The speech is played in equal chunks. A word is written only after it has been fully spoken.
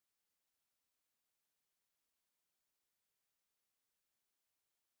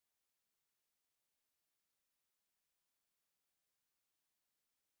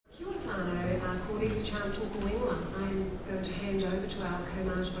whānau, ko resi chan tōku ingoa. I'm going to hand over to our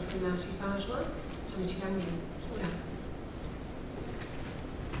commentator from Ngāti Whātua, Tāmaki. Kia ora.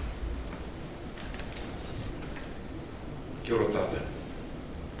 Kia ora tātou.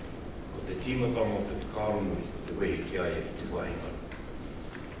 Ko te tīmatanga o te whakaronui, ko te wehe ki aia ki te wahinga.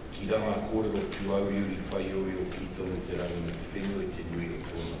 Ki ranga kōrero tu auriuri whai oi o ki tonu te rangi me te whenua i te nui o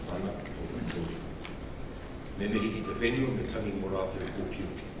tōna pana o Victoria. Me mehi ki te whenua me tangi mo rātou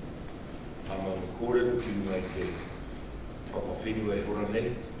kōkiuki. Āma me kōrero ki runga i te papa whenua e hora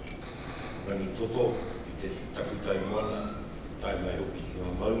nei, rangi toto i te takutai moana, tai mai hoki ki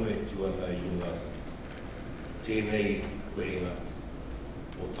ngā maunga e tuana i runga tēnei wehenga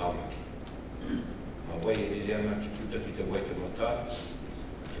o Tāmaki. Mā wai e te reanga ki puta ki te Waitangi,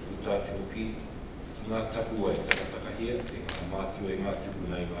 ki puta atu hoki, ki ngā tapu ai takatakahia, e ngā mātua e ngā tuku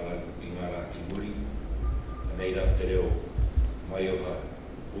nei i ngā rā ki muri, nei rā te reo mai oha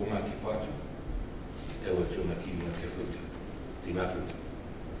o Ngāti Whātua, ki tau atuna ki mua te whita, tīnā whita.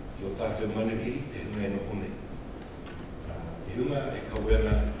 Ki o tātou manuhiri, te hunga e no hone. Te hunga e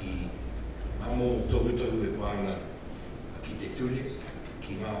kawena i ngā mō tohu e pāna ki te ture,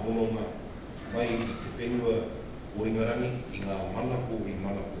 ki ngā hononga mai i te whenua o Ingarangi, i ngā manako i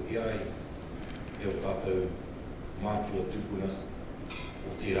manako i ai, e o tātou mātua tupuna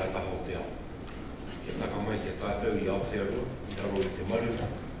o tērā taha o te ao. Kia taka mai kia tātou i Aotearoa, i raro i te maru,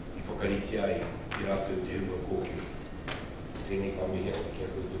 i whakarite ai i rātou te hunga kōkio. Tēnei ka mihi ata kia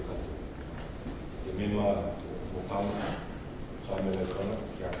koutou katoa. Te mema o Tāmaki, Simon O'Connor,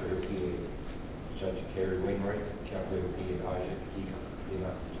 kia koe hoki e Judge Kerry Wainwright, kia koe hoki e Isaac Hika,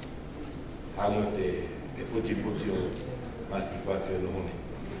 tēnā. Hānga te puti o Ngāti Whātua no hone.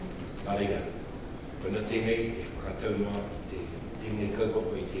 Nā reira, puna tēnei e whakataunua i te tēnei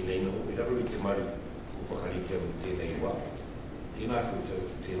kaupapa i tēnei noho, i raro i te maru o whakarite o tēnei wā. Tēnā koutou,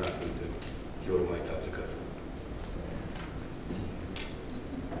 kia ora mai tātou katoa.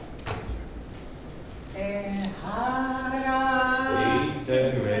 E hara I te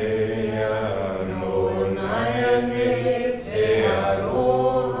mea no naiane te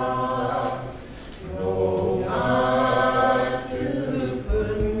aroha no ngā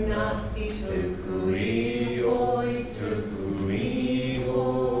tūpuna I tuku iho I tuku iho.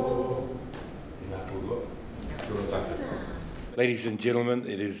 Tēnā koutou, kia ora tātou. Ladies and gentlemen,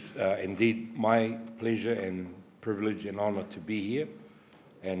 it is indeed my pleasure and privilege and honour to be here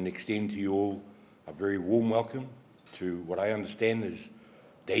and extend to you all a very warm welcome to what I understand is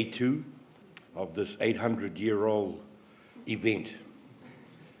day 2 of this 800-year-old event.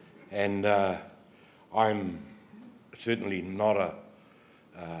 And I'm certainly not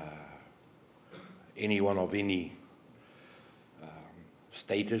anyone of any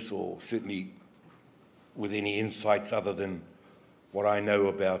status or certainly with any insights other than what I know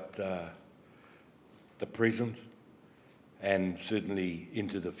about the present and certainly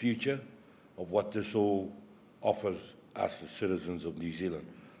into the future of what this all offers us as citizens of New Zealand.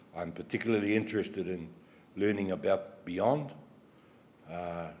 I'm particularly interested in learning about beyond,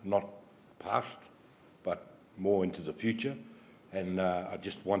 not past, but more into the future. And I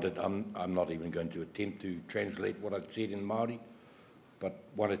just wanted, I'm not even going to attempt to translate what I'd said in Māori, but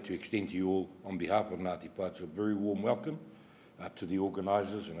wanted to extend to you all, on behalf of Ngāti Whātua, a very warm welcome to the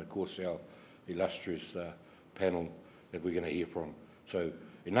organisers and, of course, our illustrious panel that we're going to hear from. So,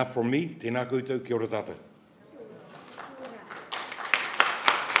 enough from me. Tēnā koutou, kia ora tātou.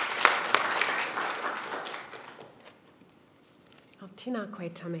 Oh, tēnā koe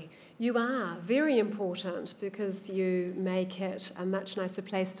tami. You are very important because you make it a much nicer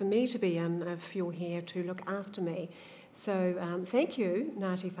place for me to be in if you're here to look after me. So thank you,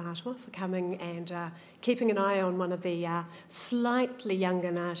 Ngāti Whātua, for coming and keeping an eye on one of the slightly younger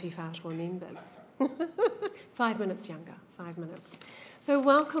Ngāti Whātua members. 5 minutes younger, 5 minutes. So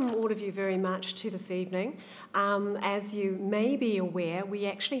welcome all of you very much to this evening. As you may be aware, we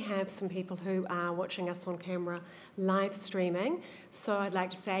actually have some people who are watching us on camera live streaming. So I'd like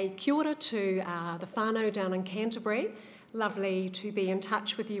to say kia ora to the whānau down in Canterbury. Lovely to be in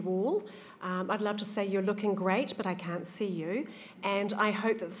touch with you all. I'd love to say you're looking great, but I can't see you. And I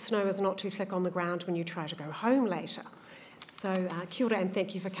hope that the snow is not too thick on the ground when you try to go home later. So kia ora and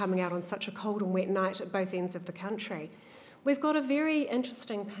thank you for coming out on such a cold and wet night at both ends of the country. We've got a very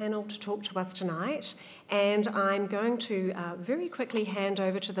interesting panel to talk to us tonight, and I'm going to very quickly hand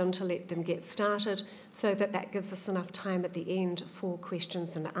over to them to let them get started so that that gives us enough time at the end for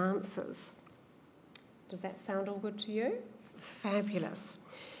questions and answers. Does that sound all good to you? Fabulous.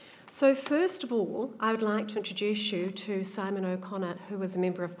 So first of all, I would like to introduce you to Simon O'Connor, who is a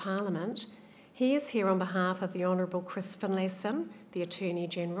Member of Parliament. He is here on behalf of the Honourable Chris Finlayson, the Attorney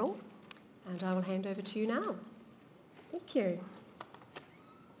General. And I will hand over to you now. Thank you.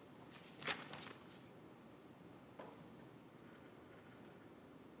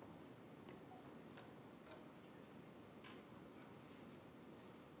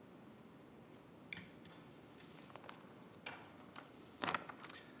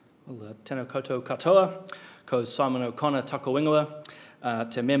 Well, tēnā koutou katoa, ko Simon O'Connor tako ingoa,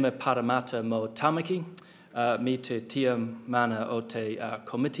 te meme paramata mo Tāmaki, me te tia mana o te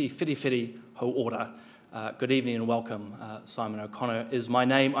komiti whiriwhiri ho ora. Good evening and welcome. Simon O'Connor is my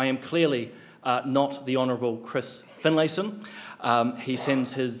name. I am clearly not the Honourable Chris Finlayson. He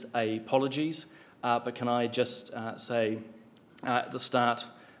sends his apologies, but can I just say at the start,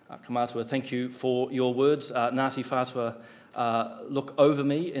 Kamatua, thank you for your words. Ngāti Whātua look over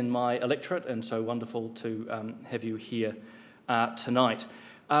me in my electorate, and so wonderful to have you here tonight.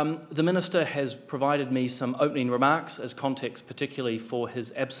 The Minister has provided me some opening remarks as context, particularly for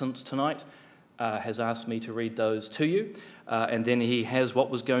his absence tonight, has asked me to read those to you, and then he has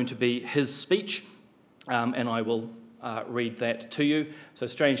what was going to be his speech, and I will read that to you. So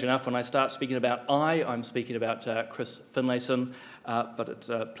strange enough, when I start speaking about I'm speaking about Chris Finlayson, but it's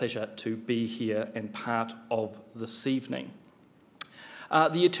a pleasure to be here and part of this evening.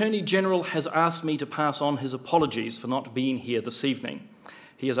 The Attorney-General has asked me to pass on his apologies for not being here this evening.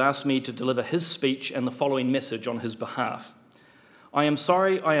 He has asked me to deliver his speech and the following message on his behalf. I am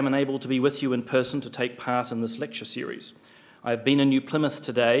sorry I am unable to be with you in person to take part in this lecture series. I have been in New Plymouth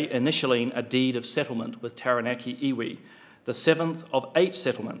today, initialing a deed of settlement with Taranaki iwi, the 7th of 8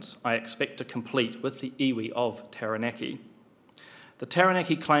 settlements I expect to complete with the iwi of Taranaki. The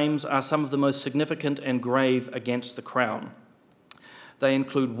Taranaki claims are some of the most significant and grave against the Crown. They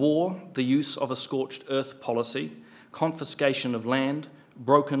include war, the use of a scorched earth policy, confiscation of land,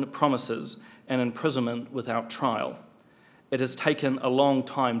 broken promises, and imprisonment without trial. It has taken a long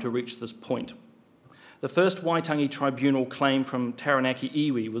time to reach this point. The first Waitangi Tribunal claim from Taranaki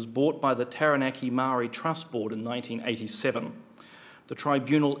iwi was brought by the Taranaki Māori Trust Board in 1987. The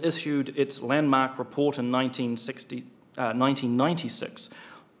tribunal issued its landmark report in 1996.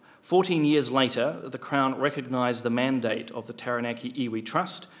 14 years later, the Crown recognised the mandate of the Taranaki iwi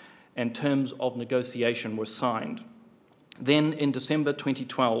Trust and terms of negotiation were signed. Then, in December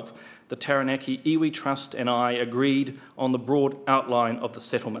 2012, the Taranaki iwi Trust and I agreed on the broad outline of the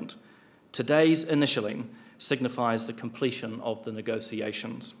settlement. Today's initialing signifies the completion of the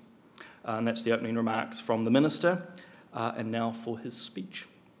negotiations. And that's the opening remarks from the Minister, and now for his speech.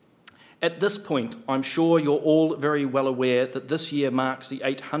 At this point, I'm sure you're all very well aware that this year marks the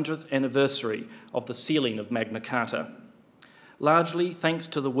 800th anniversary of the sealing of Magna Carta. Largely thanks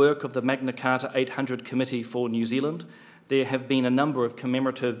to the work of the Magna Carta 800 Committee for New Zealand, there have been a number of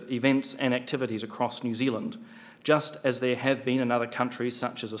commemorative events and activities across New Zealand, just as there have been in other countries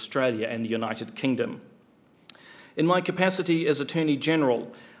such as Australia and the United Kingdom. In my capacity as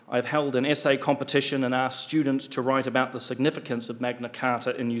Attorney-General, I've held an essay competition and asked students to write about the significance of Magna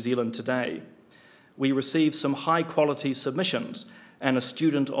Carta in New Zealand today. We received some high-quality submissions, and a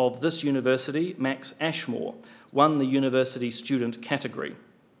student of this university, Max Ashmore, won the University Student category.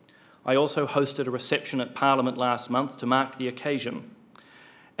 I also hosted a reception at Parliament last month to mark the occasion.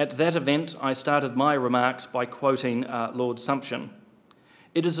 At that event, I started my remarks by quoting Lord Sumption.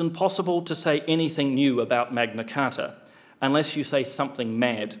 "It is impossible to say anything new about Magna Carta unless you say something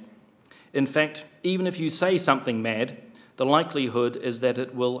mad. In fact, even if you say something mad, the likelihood is that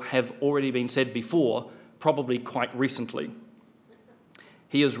it will have already been said before, probably quite recently."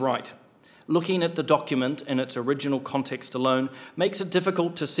 He is right. Looking at the document in its original context alone makes it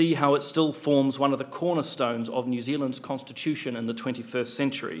difficult to see how it still forms one of the cornerstones of New Zealand's constitution in the 21st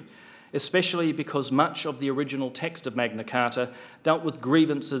century, especially because much of the original text of Magna Carta dealt with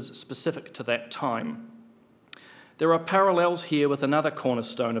grievances specific to that time. There are parallels here with another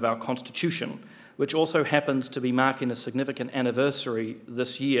cornerstone of our constitution, which also happens to be marking a significant anniversary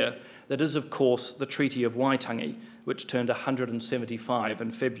this year. That is, of course, the Treaty of Waitangi, which turned 175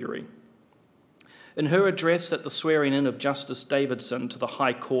 in February. In her address at the swearing-in of Justice Davidson to the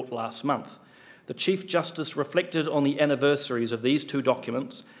High Court last month, the Chief Justice reflected on the anniversaries of these two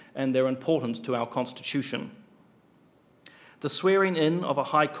documents and their importance to our Constitution. The swearing-in of a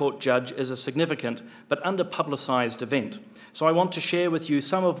High Court judge is a significant but under-publicised event, so I want to share with you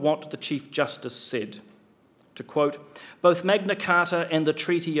some of what the Chief Justice said. To quote, "Both Magna Carta and the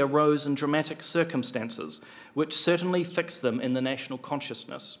treaty arose in dramatic circumstances, which certainly fixed them in the national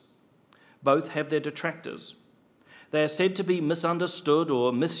consciousness. Both have their detractors. They are said to be misunderstood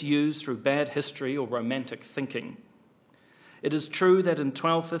or misused through bad history or romantic thinking. It is true that in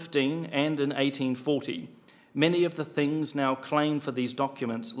 1215 and in 1840, Many of the things now claimed for these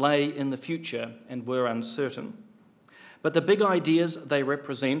documents lay in the future and were uncertain. But the big ideas they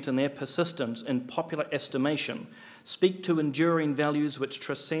represent and their persistence in popular estimation speak to enduring values which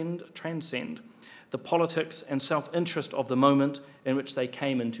transcend the politics and self-interest of the moment in which they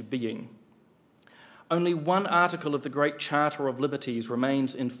came into being. Only one article of the Great Charter of Liberties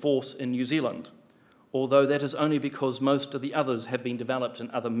remains in force in New Zealand, although that is only because most of the others have been developed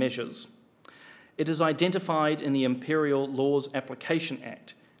in other measures. It is identified in the Imperial Laws Application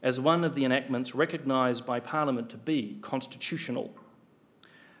Act as one of the enactments recognised by Parliament to be constitutional.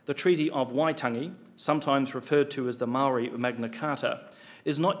 The Treaty of Waitangi, sometimes referred to as the Māori Magna Carta,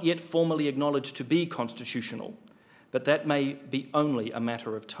 is not yet formally acknowledged to be constitutional, but that may be only a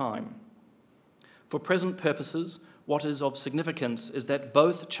matter of time. For present purposes, what is of significance is that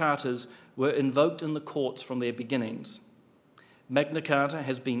both charters were invoked in the courts from their beginnings. Magna Carta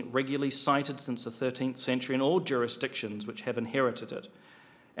has been regularly cited since the 13th century in all jurisdictions which have inherited it,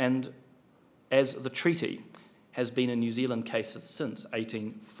 and as the treaty has been in New Zealand cases since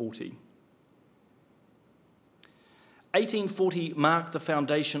 1840. 1840 marked the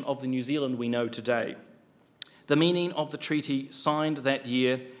foundation of the New Zealand we know today. The meaning of the treaty signed that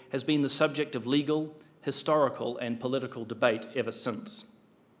year has been the subject of legal, historical and political debate ever since.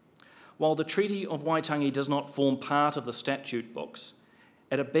 While the Treaty of Waitangi does not form part of the statute books,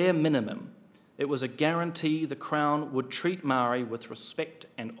 at a bare minimum, it was a guarantee the Crown would treat Māori with respect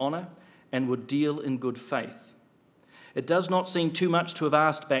and honour and would deal in good faith. It does not seem too much to have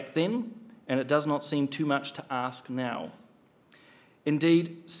asked back then, and it does not seem too much to ask now.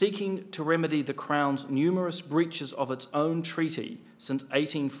 Indeed, seeking to remedy the Crown's numerous breaches of its own treaty since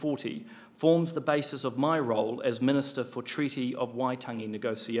 1840 forms the basis of my role as Minister for Treaty of Waitangi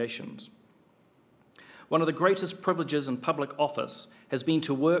negotiations. One of the greatest privileges in public office has been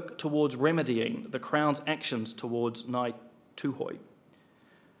to work towards remedying the Crown's actions towards Ngāi Tūhoi.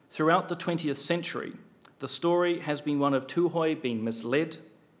 Throughout the 20th century, the story has been one of Tūhoi being misled,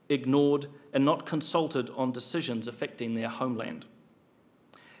 ignored, and not consulted on decisions affecting their homeland.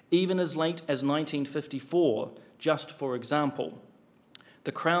 Even as late as 1954, just for example,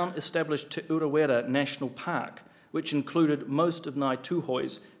 the Crown established Te Urewera National Park, which included most of Ngāi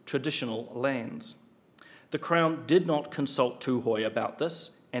Tūhoi's traditional lands. The Crown did not consult Tūhoi about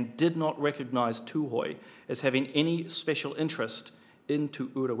this and did not recognise Tūhoi as having any special interest in Te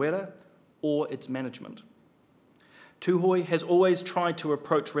Urewera or its management. Tūhoi has always tried to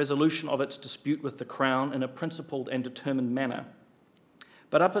approach resolution of its dispute with the Crown in a principled and determined manner.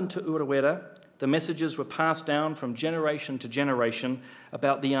 But up in Te Urewera, the messages were passed down from generation to generation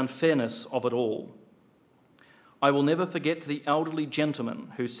about the unfairness of it all. I will never forget the elderly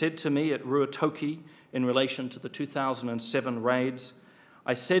gentleman who said to me at Ruatoki in relation to the 2007 raids,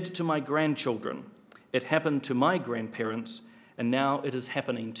 "I said to my grandchildren, it happened to my grandparents, and now it is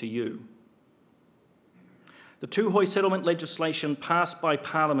happening to you." The Tūhoi settlement legislation passed by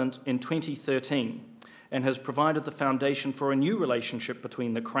Parliament in 2013 and has provided the foundation for a new relationship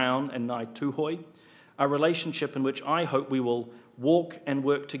between the Crown and Ngāi Tūhoi, a relationship in which I hope we will walk and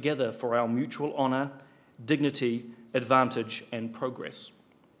work together for our mutual honour, dignity, advantage and progress.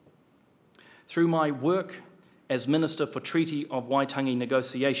 Through my work as Minister for Treaty of Waitangi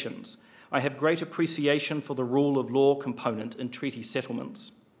negotiations, I have great appreciation for the rule of law component in treaty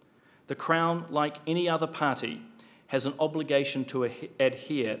settlements. The Crown, like any other party, has an obligation to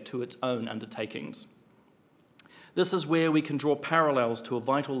adhere to its own undertakings. This is where we can draw parallels to a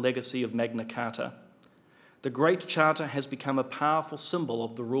vital legacy of Magna Carta. The Great Charter has become a powerful symbol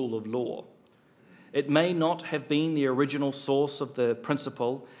of the rule of law. It may not have been the original source of the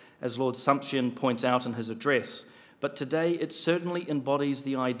principle, as Lord Sumption points out in his address, but today it certainly embodies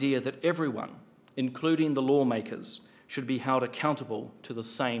the idea that everyone, including the lawmakers, should be held accountable to the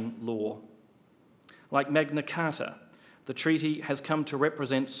same law. Like Magna Carta, the treaty has come to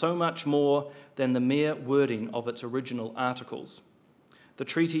represent so much more than the mere wording of its original articles. The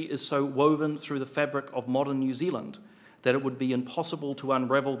treaty is so woven through the fabric of modern New Zealand that it would be impossible to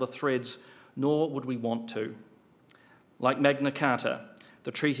unravel the threads, nor would we want to. Like Magna Carta,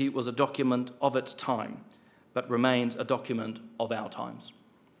 the treaty was a document of its time, but remains a document of our times.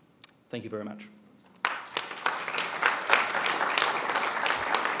 Thank you very much.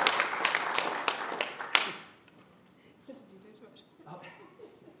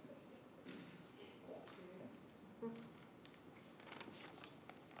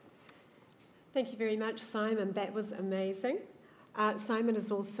 Thank you very much, Simon. That was amazing. Simon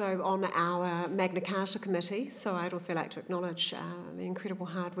is also on our Magna Carta committee, so I'd also like to acknowledge the incredible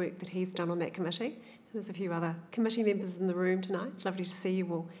hard work that he's done on that committee. There's a few other committee members in the room tonight. It's lovely to see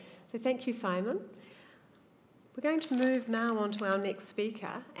you all. So thank you, Simon. We're going to move now on to our next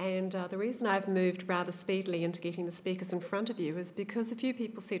speaker, and the reason I've moved rather speedily into getting the speakers in front of you is because a few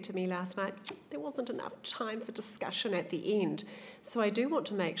people said to me last night there wasn't enough time for discussion at the end. So I do want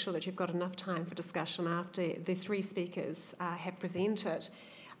to make sure that you've got enough time for discussion after the three speakers have presented.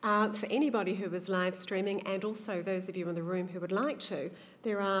 For anybody who is live streaming, and also those of you in the room who would like to,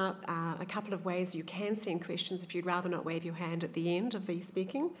 there are a couple of ways you can send questions if you'd rather not wave your hand at the end of the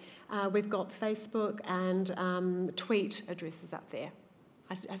speaking. We've got Facebook and tweet addresses up there.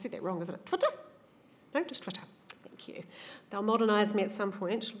 I said that wrong, isn't it? Twitter? No, just Twitter. Thank you. They'll modernise me at some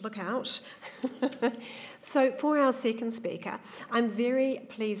point. Look out. So for our second speaker, I'm very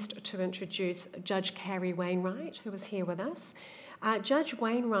pleased to introduce Judge Carrie Wainwright, who is here with us. Judge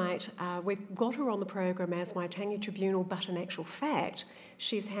Wainwright, we've got her on the program as Waitangi Tribunal, but in actual fact,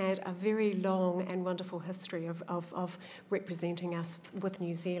 she's had a very long and wonderful history of representing us with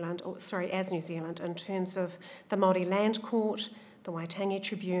New Zealand, as New Zealand, in terms of the Māori Land Court, the Waitangi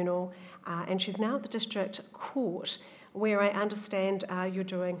Tribunal, and she's now at the District Court, where I understand you're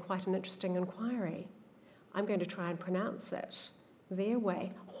doing quite an interesting inquiry. I'm going to try and pronounce it their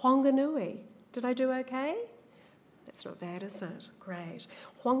way. Whanganui. Did I do okay? That's not bad, is it? Great.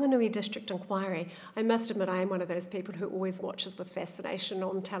 Whanganui District Inquiry. I must admit I am one of those people who always watches with fascination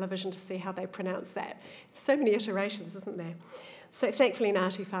on television to see how they pronounce that. So many iterations, isn't there? So thankfully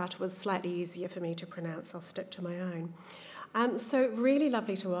Ngāti Whātua was slightly easier for me to pronounce. I'll stick to my own. So really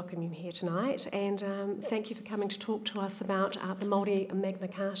lovely to welcome you here tonight, and thank you for coming to talk to us about the Māori Magna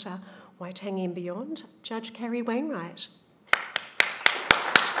Carta, Waitangi and beyond. Judge Carrie Wainwright.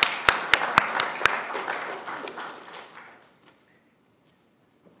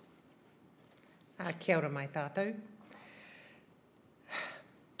 Kia ora mai tātou.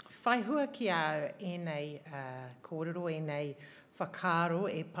 Whaihua ki au e nei kōrero, e nei whakaro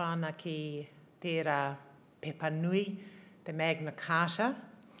e pāna ki tērā pepa nui, the Magna Carta.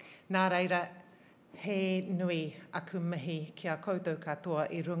 Nā reira, he nui aku mihi ki a koutou katoa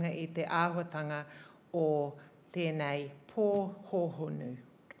I runga I te āhuatanga o tēnei pōhohonu.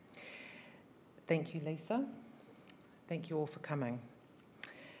 Thank you, Lisa. Thank you all for coming.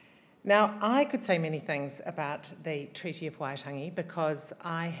 Now, I could say many things about the Treaty of Waitangi because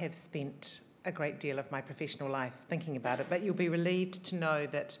I have spent a great deal of my professional life thinking about it, but you'll be relieved to know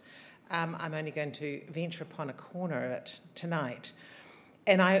that I'm only going to venture upon a corner of it tonight.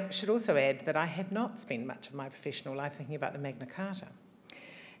 And I should also add that I have not spent much of my professional life thinking about the Magna Carta.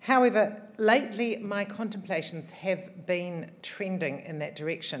 However, lately my contemplations have been trending in that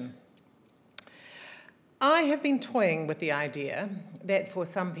direction. I have been toying with the idea that for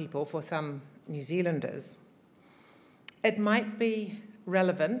some people, for some New Zealanders, it might be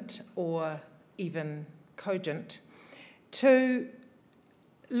relevant or even cogent to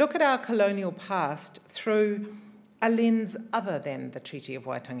look at our colonial past through a lens other than the Treaty of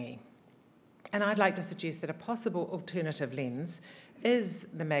Waitangi. And I'd like to suggest that a possible alternative lens is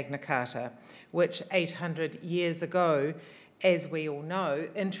the Magna Carta, which 800 years ago, as we all know,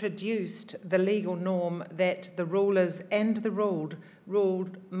 introduced the legal norm that the rulers and the ruled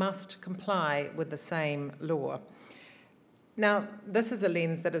must comply with the same law. Now, this is a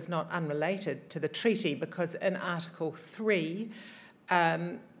lens that is not unrelated to the treaty because in Article 3,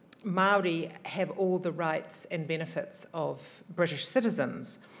 Māori have all the rights and benefits of British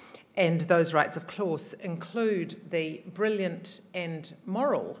citizens, and those rights, of course, include the brilliant and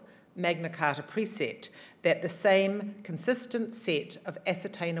moral Magna Carta precept that the same consistent set of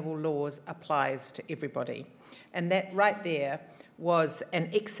ascertainable laws applies to everybody. And that right there was an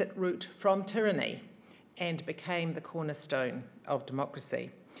exit route from tyranny and became the cornerstone of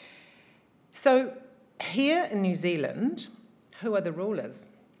democracy. So here in New Zealand, who are the rulers?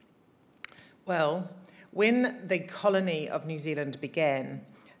 Well, when the colony of New Zealand began,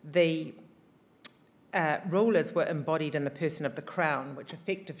 the rulers were embodied in the person of the Crown, which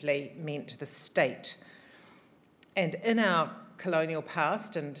effectively meant the state. And in our colonial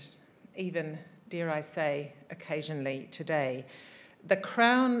past, and even, dare I say, occasionally today, the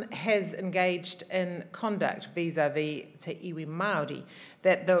Crown has engaged in conduct vis-à-vis te iwi Māori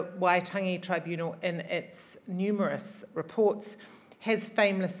that the Waitangi Tribunal, in its numerous reports, has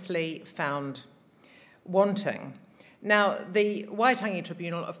famously found wanting. Now, the Waitangi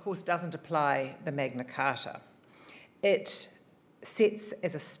Tribunal, of course, doesn't apply the Magna Carta. It sets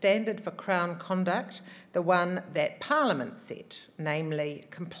as a standard for Crown conduct the one that Parliament set, namely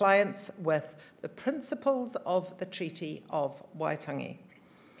compliance with the principles of the Treaty of Waitangi.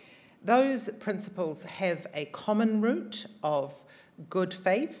 Those principles have a common root of good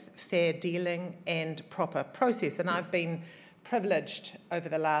faith, fair dealing, and proper process. And I've been privileged over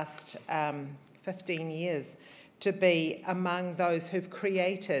the last 15 years to be among those who've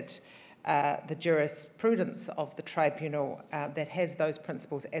created the jurisprudence of the tribunal that has those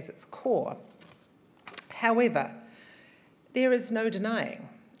principles as its core. However, there is no denying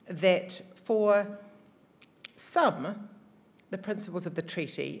that for some, the principles of the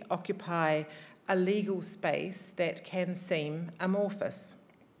treaty occupy a legal space that can seem amorphous,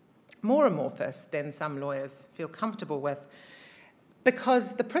 more amorphous than some lawyers feel comfortable with,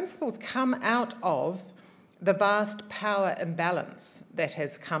 because the principles come out of the vast power imbalance that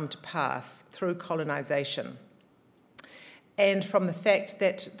has come to pass through colonisation, and from the fact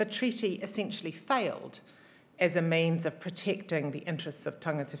that the treaty essentially failed as a means of protecting the interests of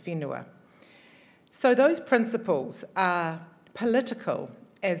tangata whenua. So those principles are political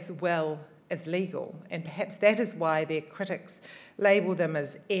as well as legal, and perhaps that is why their critics label them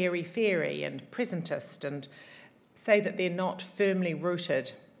as airy-fairy and presentist and say that they're not firmly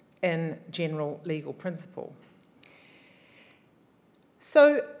rooted in general legal principle.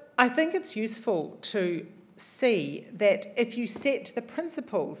 So I think it's useful to see that if you set the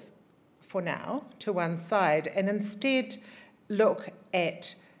principles for now to one side and instead look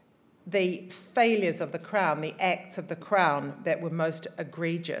at the failures of the Crown, the acts of the Crown that were most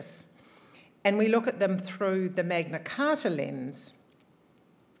egregious, and we look at them through the Magna Carta lens,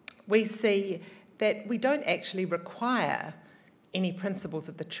 we see that we don't actually require any principles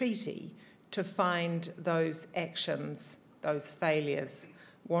of the treaty to find those actions, those failures,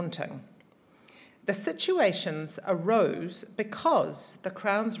 wanting. The situations arose because the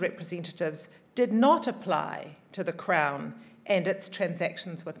Crown's representatives did not apply to the Crown and its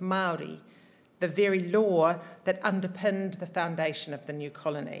transactions with Māori, the very law that underpinned the foundation of the new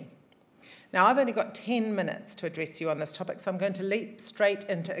colony. Now, I've only got 10 minutes to address you on this topic, so I'm going to leap straight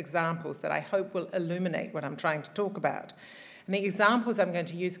into examples that I hope will illuminate what I'm trying to talk about. And the examples I'm going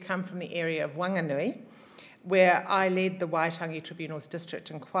to use come from the area of Wanganui, where I led the Waitangi Tribunal's district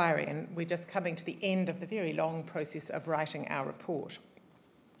inquiry, and we're just coming to the end of the very long process of writing our report.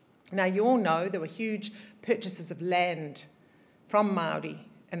 Now, you all know there were huge purchases of land from Māori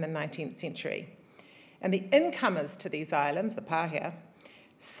in the 19th century, and the incomers to these islands, the pāhia,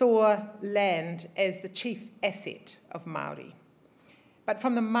 saw land as the chief asset of Māori. But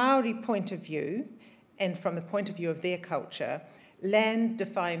from the Māori point of view, and from the point of view of their culture, land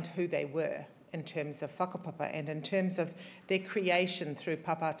defined who they were in terms of whakapapa and in terms of their creation through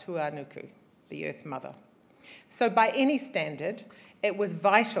Papa Tuanuku, the Earth Mother. So by any standard, it was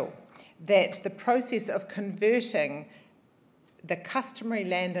vital that the process of converting the customary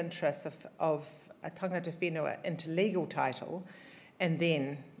land interests of a tangata whenua into legal title, and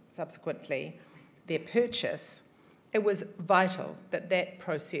then, subsequently, their purchase, it was vital that that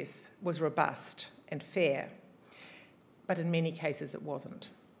process was robust and fair. But in many cases, it wasn't.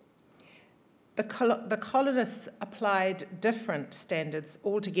 The colonists applied different standards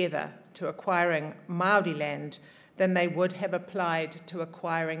altogether to acquiring Māori land than they would have applied to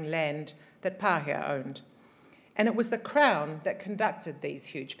acquiring land that pāhia owned. And it was the Crown that conducted these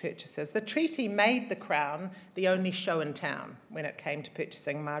huge purchases. The treaty made the Crown the only show in town when it came to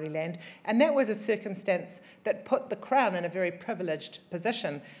purchasing Māori land, and that was a circumstance that put the Crown in a very privileged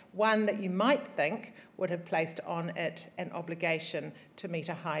position, one that you might think would have placed on it an obligation to meet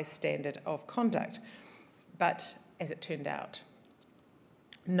a high standard of conduct. But as it turned out,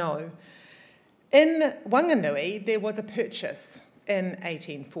 no. In Wanganui, there was a purchase in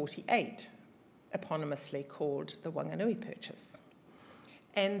 1848, eponymously called the Wanganui Purchase.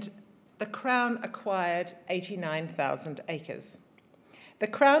 And the Crown acquired 89,000 acres. The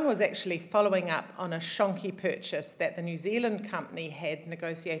Crown was actually following up on a shonky purchase that the New Zealand company had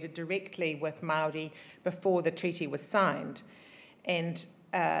negotiated directly with Māori before the treaty was signed. And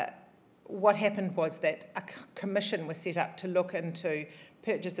what happened was that a commission was set up to look into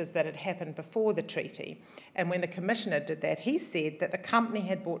purchases that had happened before the treaty. And when the commissioner did that, he said that the company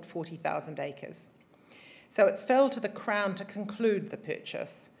had bought 40,000 acres. So it fell to the Crown to conclude the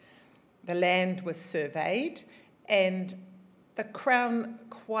purchase. The land was surveyed, and the Crown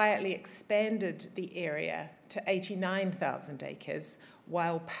quietly expanded the area to 89,000 acres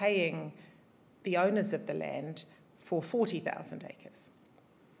while paying the owners of the land for 40,000 acres.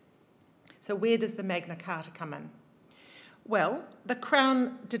 So where does the Magna Carta come in? Well, the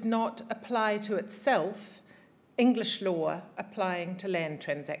Crown did not apply to itself English law applying to land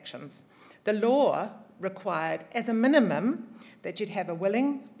transactions. The law required, as a minimum, that you'd have a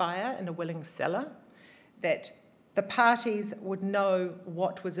willing buyer and a willing seller, that the parties would know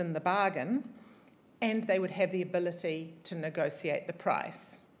what was in the bargain, and they would have the ability to negotiate the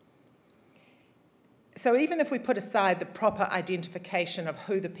price. So even if we put aside the proper identification of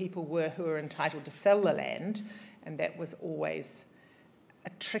who the people were who were entitled to sell the land, and that was always a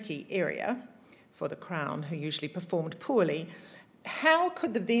tricky area for the Crown, who usually performed poorly. How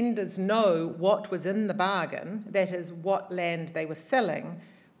could the vendors know what was in the bargain, that is, what land they were selling,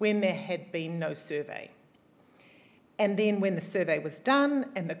 when there had been no survey? And then when the survey was done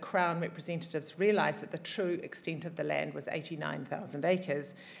and the Crown representatives realised that the true extent of the land was 89,000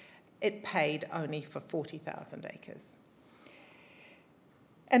 acres, it paid only for 40,000 acres.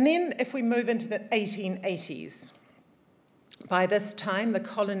 And then if we move into the 1880s, by this time the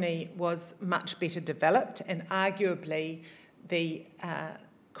colony was much better developed, and arguably the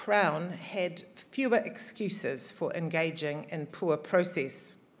Crown had fewer excuses for engaging in poor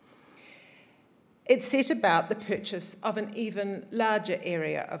process. It set about the purchase of an even larger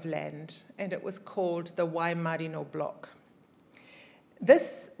area of land, and it was called the Waimarino block.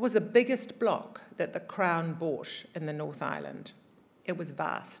 This was the biggest block that the Crown bought in the North Island. It was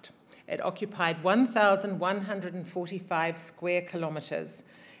vast. It occupied 1,145 square kilometres,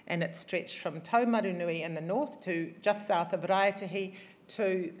 and it stretched from Taumarunui in the north to just south of Raetihi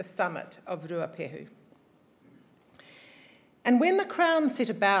to the summit of Ruapehu. And when the Crown set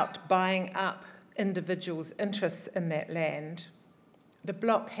about buying up individuals' interests in that land, the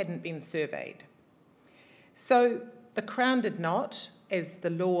block hadn't been surveyed. So the Crown did not, as the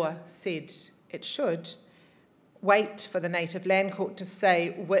law said it should, wait for the Native Land Court to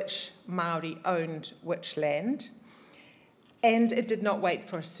say which Māori owned which land, and it did not wait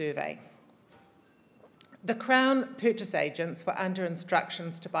for a survey. The Crown purchase agents were under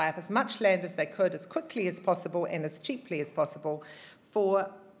instructions to buy up as much land as they could, as quickly as possible and as cheaply as possible,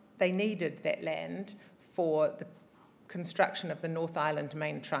 for they needed that land for the construction of the North Island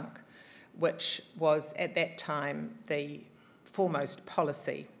main trunk, which was at that time the foremost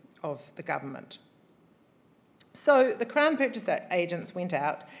policy of the government. So the Crown purchase agents went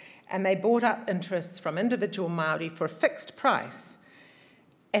out and they bought up interests from individual Māori for a fixed price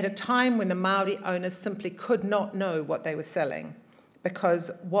at a time when the Māori owners simply could not know what they were selling,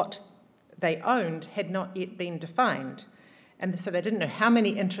 because what they owned had not yet been defined. And so they didn't know how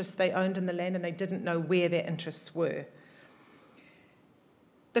many interests they owned in the land, and they didn't know where their interests were.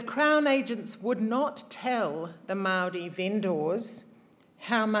 The Crown agents would not tell the Māori vendors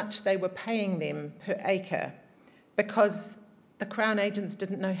how much they were paying them per acre, because the Crown agents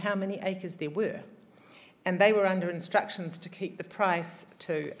didn't know how many acres there were, and they were under instructions to keep the price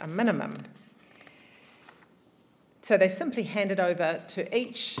to a minimum. So they simply handed over to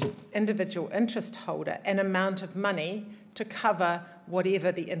each individual interest holder an amount of money to cover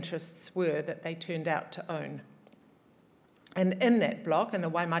whatever the interests were that they turned out to own. And in that block, in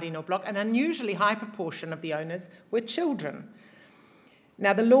the Waimarino block, an unusually high proportion of the owners were children.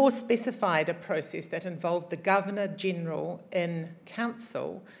 Now, the law specified a process that involved the Governor-General in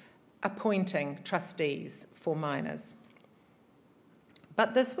Council appointing trustees for minors.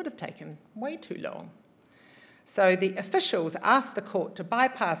 But this would have taken way too long. So the officials asked the court to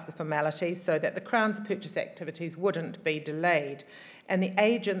bypass the formalities so that the Crown's purchase activities wouldn't be delayed. And the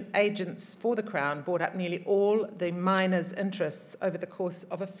agents for the Crown bought up nearly all the minors' interests over the course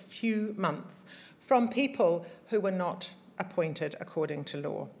of a few months from people who were not appointed according to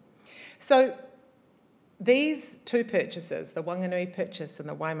law. So these two purchases, the Wanganui purchase and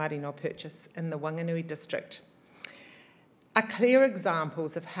the Waimarino purchase in the Wanganui district, are clear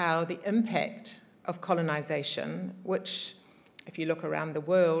examples of how the impact of colonisation, which, if you look around the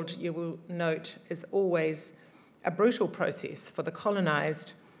world, you will note is always a brutal process for the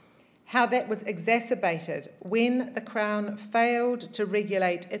colonised, how that was exacerbated when the Crown failed to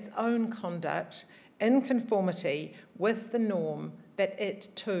regulate its own conduct in conformity with the norm that it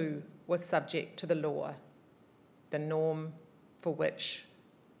too was subject to the law, the norm for which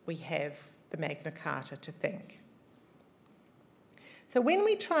we have the Magna Carta to thank. So when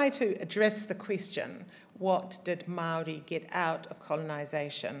we try to address the question, what did Māori get out of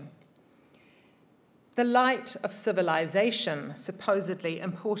colonisation? The light of civilisation, supposedly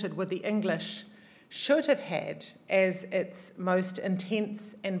imported with the English, should have had as its most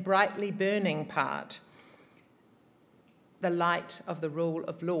intense and brightly burning part the light of the rule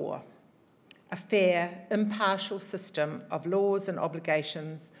of law, a fair, impartial system of laws and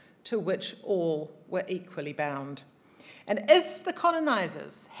obligations to which all were equally bound. And if the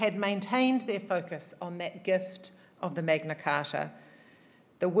colonisers had maintained their focus on that gift of the Magna Carta,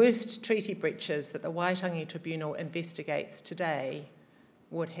 the worst treaty breaches that the Waitangi Tribunal investigates today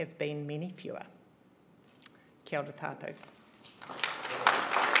would have been many fewer. Kia ora tātou.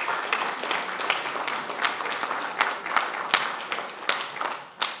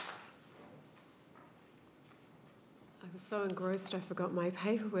 was so engrossed I forgot my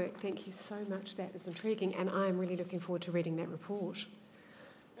paperwork. Thank you so much. That is intriguing, and I'm really looking forward to reading that report.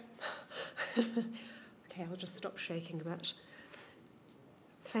 Okay, I'll just stop shaking a bit.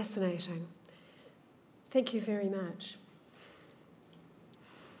 Fascinating. Thank you very much.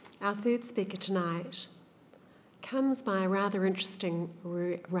 Our third speaker tonight comes by a rather interesting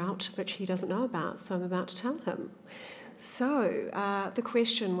route which he doesn't know about, so I'm about to tell him. So the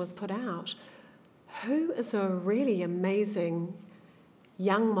question was put out, who is a really amazing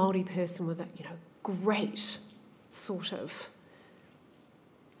young Māori person with a great sort of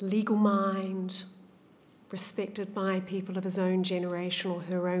legal mind, respected by people of his own generation or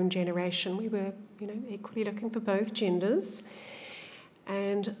her own generation? We were, equally looking for both genders.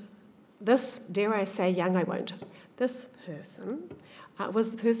 And this, dare I say young, I won't, this person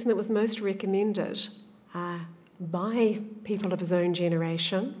was the person that was most recommended by people of his own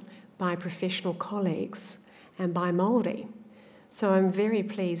generation, by professional colleagues, and by Māori. So I'm very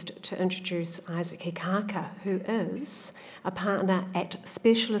pleased to introduce Isaac Hikaka, who is a partner at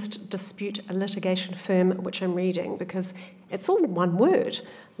specialist dispute litigation firm, which I'm reading because it's all one word,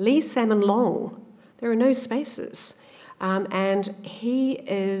 Lee Salmon Long. There are no spaces. And he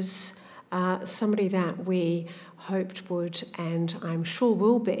is somebody that we hoped would, and I'm sure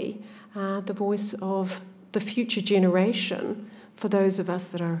will be, the voice of the future generation for those of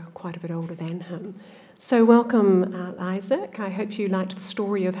us that are quite a bit older than him. So welcome, Isaac. I hope you liked the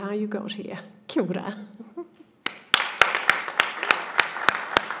story of how you got here. Kia ora.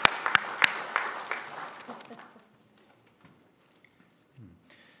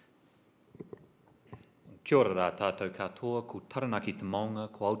 Kia ora rā tātou katoa, ko Taranaki te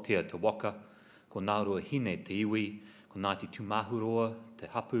maunga, ko Aotea te waka, ko Ngārua Hine te iwi, ko Ngāti Tūmahuroa te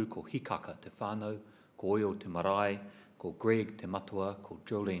hapu, ko Hikaka te whānau, ko Oyo te marae, ko Greg te matua, ko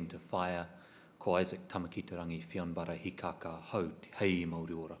Jolene te whaia, ko Isaac Tāmaki te rangi Whionbara Hikaka hau te hei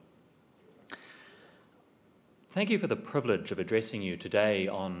Māori ora. Thank you for the privilege of addressing you today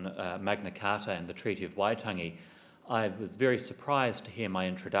on Magna Carta and the Treaty of Waitangi. I was very surprised to hear my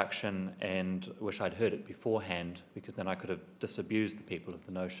introduction and wish I'd heard it beforehand, because then I could have disabused the people of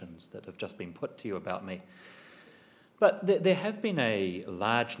the notions that have just been put to you about me. But there have been a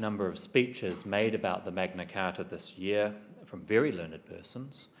large number of speeches made about the Magna Carta this year from very learned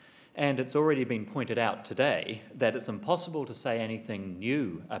persons, and it's already been pointed out today that it's impossible to say anything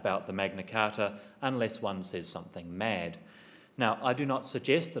new about the Magna Carta unless one says something mad. Now, I do not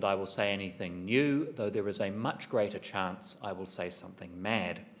suggest that I will say anything new, though there is a much greater chance I will say something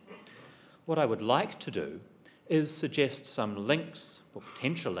mad. What I would like to do is suggest some links, or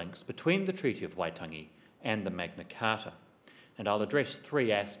potential links, between the Treaty of Waitangi and the Magna Carta, and I'll address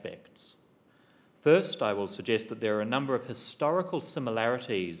three aspects. First, I will suggest that there are a number of historical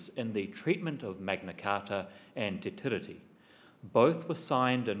similarities in the treatment of Magna Carta and Te Tiriti. Both were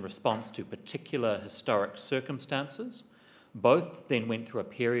signed in response to particular historic circumstances. Both then went through a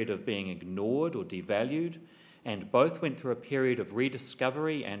period of being ignored or devalued, and both went through a period of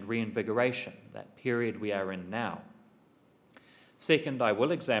rediscovery and reinvigoration, that period we are in now. Second, I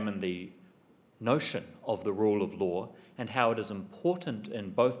will examine the notion of the rule of law and how it is important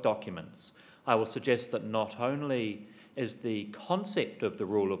in both documents. I will suggest that not only is the concept of the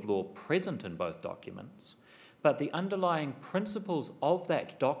rule of law present in both documents, but the underlying principles of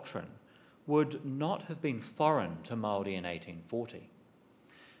that doctrine would not have been foreign to Māori in 1840.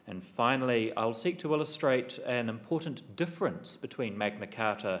 And finally, I'll seek to illustrate an important difference between Magna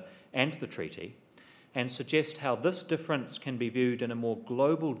Carta and the treaty, and suggest how this difference can be viewed in a more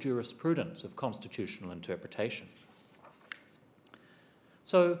global jurisprudence of constitutional interpretation.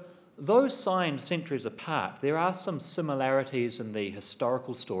 So, though signed centuries apart, there are some similarities in the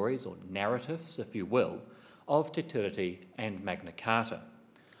historical stories, or narratives, if you will, of Te Tiriti and Magna Carta.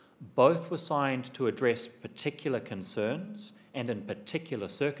 Both were signed to address particular concerns and in particular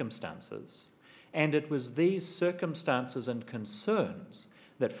circumstances, and it was these circumstances and concerns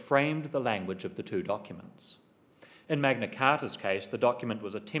that framed the language of the two documents. In Magna Carta's case, the document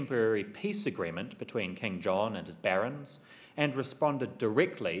was a temporary peace agreement between King John and his barons, and responded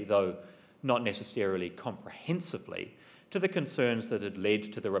directly, though not necessarily comprehensively, to the concerns that had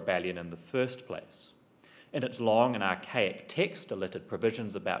led to the rebellion in the first place. In its long and archaic text are littered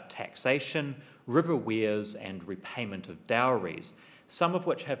provisions about taxation, river weirs, and repayment of dowries, some of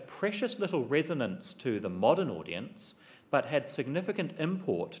which have precious little resonance to the modern audience, but had significant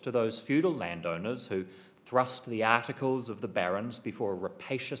import to those feudal landowners who thrust the articles of the barons before a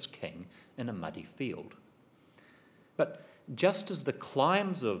rapacious king in a muddy field. But just as the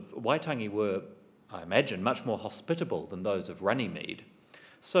climes of Waitangi were, I imagine, much more hospitable than those of Runnymede,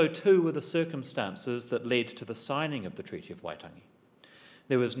 so too were the circumstances that led to the signing of the Treaty of Waitangi.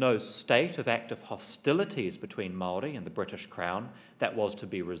 There was no state of active hostilities between Māori and the British Crown that was to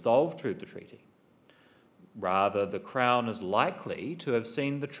be resolved through the treaty. Rather, the Crown is likely to have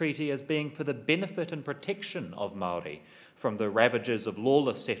seen the treaty as being for the benefit and protection of Māori from the ravages of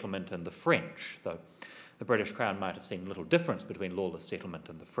lawless settlement and the French, though the British Crown might have seen little difference between lawless settlement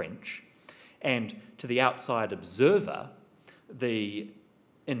and the French. And to the outside observer, the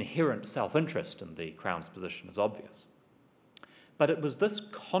inherent self-interest in the Crown's position is obvious. But it was this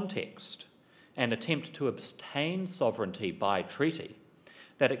context and attempt to obtain sovereignty by treaty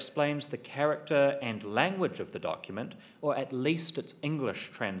that explains the character and language of the document, or at least its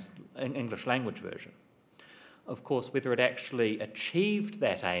English language version. Of course, whether it actually achieved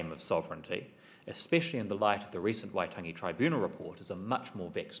that aim of sovereignty, especially in the light of the recent Waitangi Tribunal report, is a much more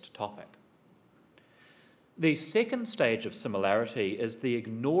vexed topic. The second stage of similarity is the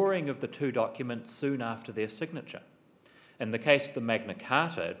ignoring of the two documents soon after their signature. In the case of the Magna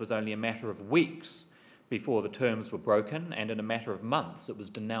Carta, it was only a matter of weeks before the terms were broken, and in a matter of months it was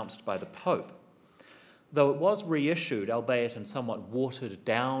denounced by the Pope. Though it was reissued, albeit in somewhat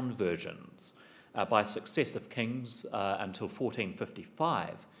watered-down versions, by successive kings until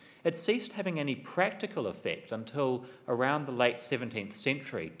 1455, it ceased having any practical effect until around the late 17th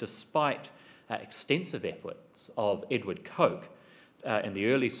century, despite extensive efforts of Edward Coke in the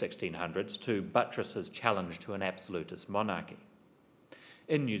early 1600s to buttress his challenge to an absolutist monarchy.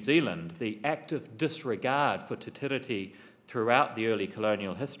 In New Zealand, the active disregard for te tiriti throughout the early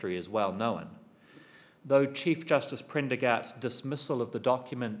colonial history is well known. Though Chief Justice Prendergast's dismissal of the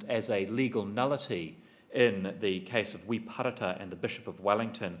document as a legal nullity in the case of Wiparata and the Bishop of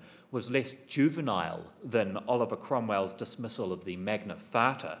Wellington was less juvenile than Oliver Cromwell's dismissal of the Magna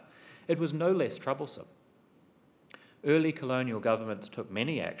Carta, it was no less troublesome. Early colonial governments took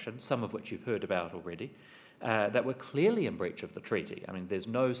many actions, some of which you've heard about already, that were clearly in breach of the treaty. I mean, there's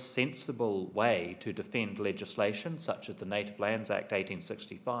no sensible way to defend legislation such as the Native Lands Act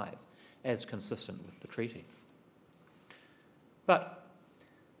 1865 as consistent with the treaty. But,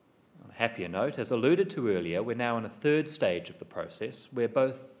 on a happier note, as alluded to earlier, we're now in a third stage of the process where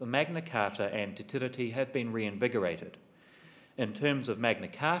both the Magna Carta and te tiriti have been reinvigorated. In terms of Magna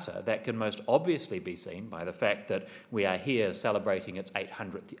Carta, that can most obviously be seen by the fact that we are here celebrating its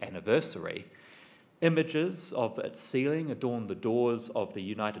 800th anniversary. Images of its ceiling adorn the doors of the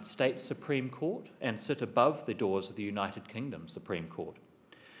United States Supreme Court and sit above the doors of the United Kingdom Supreme Court.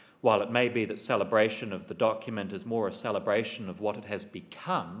 While it may be that celebration of the document is more a celebration of what it has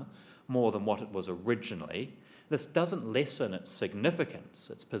become more than what it was originally, this doesn't lessen its significance.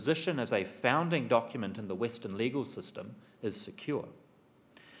 Its position as a founding document in the Western legal system is secure.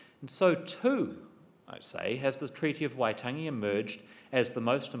 And so too, I say, has the Treaty of Waitangi emerged as the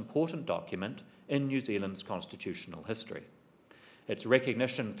most important document in New Zealand's constitutional history. Its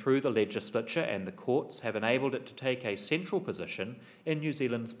recognition through the legislature and the courts have enabled it to take a central position in New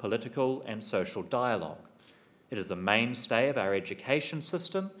Zealand's political and social dialogue. It is a mainstay of our education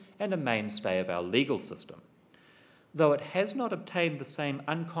system and a mainstay of our legal system. Though it has not obtained the same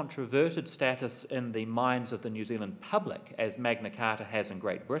uncontroverted status in the minds of the New Zealand public as Magna Carta has in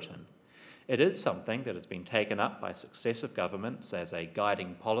Great Britain, it is something that has been taken up by successive governments as a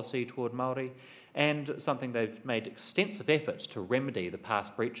guiding policy toward Māori, and something they've made extensive efforts to remedy the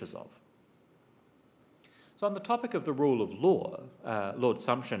past breaches of. So on the topic of the rule of law, Lord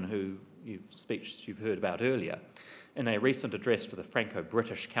Sumption, speech you've heard about earlier, in a recent address to the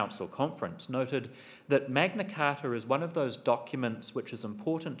Franco-British Council Conference, noted that Magna Carta is one of those documents which is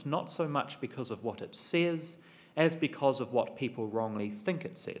important not so much because of what it says, as because of what people wrongly think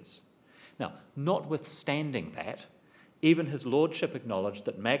it says. Now, notwithstanding that, even His Lordship acknowledged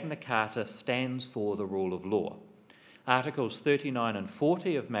that Magna Carta stands for the rule of law. Articles 39 and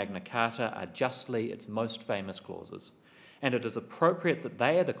 40 of Magna Carta are justly its most famous clauses, and it is appropriate that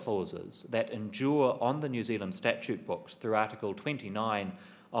they are the clauses that endure on the New Zealand statute books through Article 29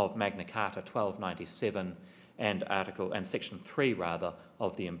 of Magna Carta 1297 and Section 3,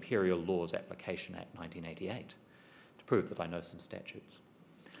 of the Imperial Laws Application Act 1988, to prove that I know some statutes.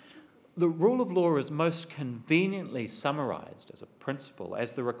 The rule of law is most conveniently summarised as a principle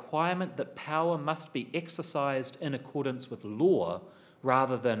as the requirement that power must be exercised in accordance with law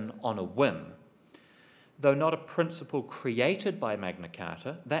rather than on a whim. Though not a principle created by Magna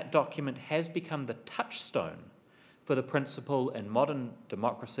Carta, that document has become the touchstone for the principle in modern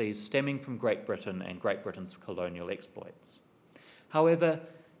democracies stemming from Great Britain and Great Britain's colonial exploits. However,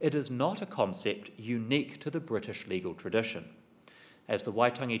 it is not a concept unique to the British legal tradition. As the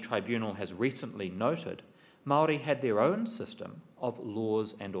Waitangi Tribunal has recently noted, Māori had their own system of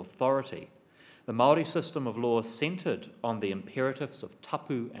laws and authority. The Māori system of law centred on the imperatives of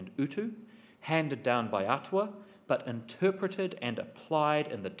tapu and utu, handed down by atua, but interpreted and applied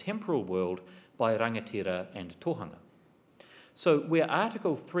in the temporal world by rangatira and tohanga. So where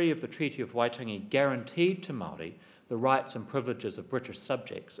Article 3 of the Treaty of Waitangi guaranteed to Māori the rights and privileges of British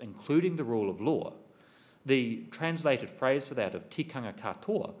subjects, including the rule of law, the translated phrase for that of tikanga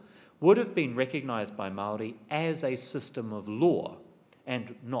katoa would have been recognised by Māori as a system of law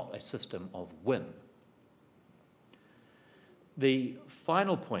and not a system of whim. The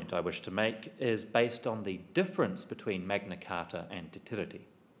final point I wish to make is based on the difference between Magna Carta and Te Tiriti.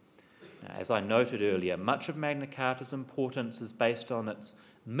 Now, as I noted earlier, much of Magna Carta's importance is based on its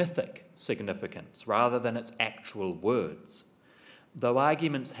mythic significance rather than its actual words. Though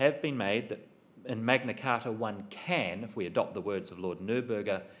arguments have been made that in Magna Carta one can, if we adopt the words of Lord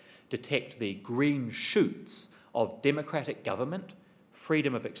Neuberger, detect the green shoots of democratic government,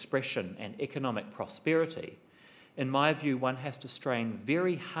 freedom of expression and economic prosperity, in my view, one has to strain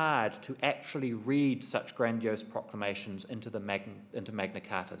very hard to actually read such grandiose proclamations into Magna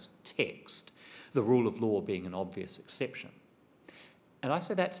Carta's text, the rule of law being an obvious exception. And I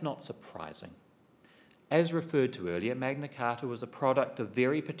say that's not surprising. As referred to earlier, Magna Carta was a product of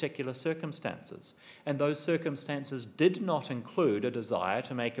very particular circumstances, and those circumstances did not include a desire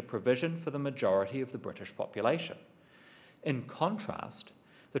to make a provision for the majority of the British population. In contrast,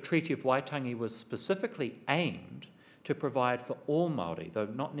 the Treaty of Waitangi was specifically aimed to provide for all Māori, though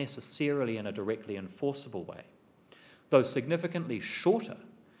not necessarily in a directly enforceable way. Though significantly shorter,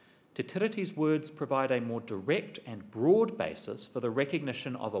 Te Tiriti's words provide a more direct and broad basis for the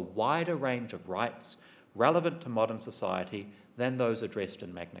recognition of a wider range of rights relevant to modern society than those addressed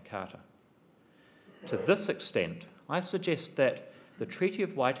in Magna Carta. To this extent, I suggest that the Treaty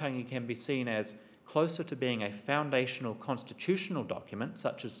of Waitangi can be seen as closer to being a foundational constitutional document,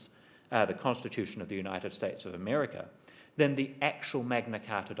 such as the Constitution of the United States of America, than the actual Magna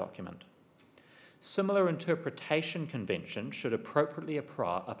Carta document. Similar interpretation conventions should appropriately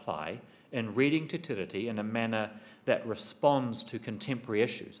apply in reading Te Tiriti in a manner that responds to contemporary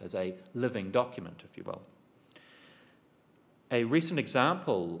issues, as a living document, if you will. A recent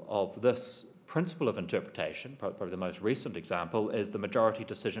example of this principle of interpretation, probably the most recent example, is the majority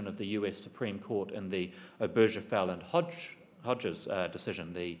decision of the US Supreme Court in the Obergefell and Hodges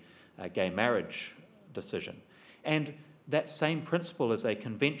decision, the gay marriage decision. And that same principle is a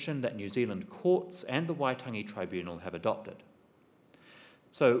convention that New Zealand courts and the Waitangi Tribunal have adopted.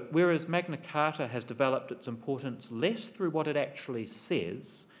 So whereas Magna Carta has developed its importance less through what it actually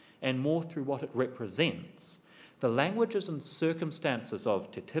says and more through what it represents, the languages and circumstances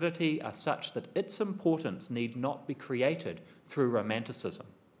of Te Tiriti are such that its importance need not be created through romanticism.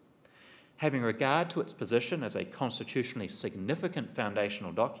 Having regard to its position as a constitutionally significant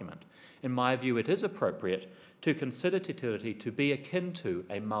foundational document, in my view it is appropriate to consider Te Tiriti to be akin to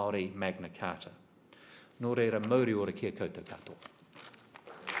a Māori Magna Carta. Nō reira mauri ora kia koutou katoa.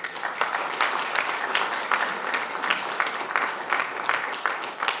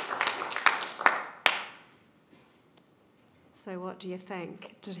 So what do you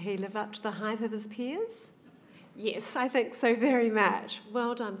think? Did he live up to the hype of his peers? Yes, I think so very much.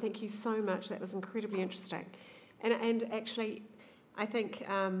 Well done. Thank you so much. That was incredibly interesting. And actually, I think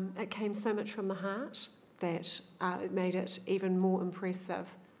it came so much from the heart that it made it even more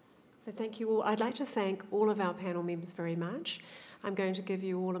impressive. So thank you all. I'd like to thank all of our panel members very much. I'm going to give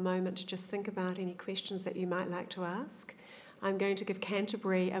you all a moment to just think about any questions that you might like to ask. I'm going to give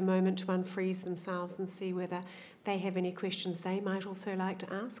Canterbury a moment to unfreeze themselves and see whether they have any questions they might also like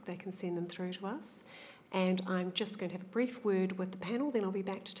to ask. They can send them through to us. And I'm just going to have a brief word with the panel, then I'll be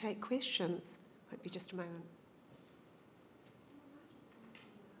back to take questions. Won't be just a moment.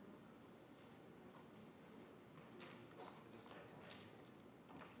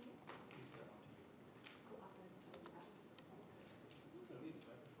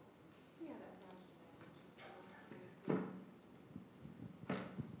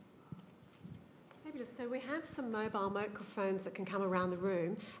 So we have some mobile microphones that can come around the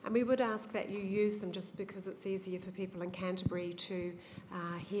room, and we would ask that you use them just because it's easier for people in Canterbury to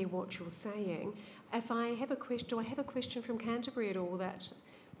hear what you're saying. If I have a question, do I have a question from Canterbury at all?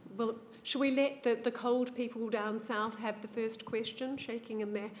 Should we let the cold people down south have the first question, shaking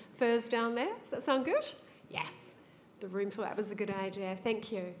in their furs down there? Does that sound good? Yes. The room for that was a good idea.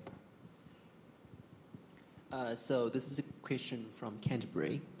 Thank you. So this is a question from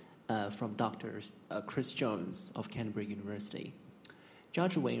Canterbury. From Dr. Chris Jones of Canterbury University.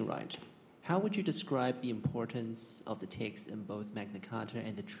 Judge Wainwright, how would you describe the importance of the text in both Magna Carta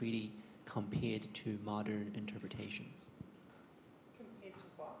and the treaty compared to modern interpretations? Compared to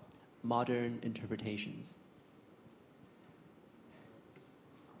what? Modern interpretations.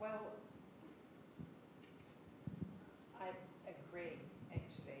 Well, I agree,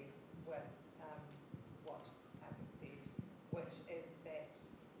 actually, with what Isaac said, which is that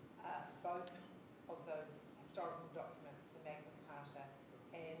both of those historical documents, the Magna Carta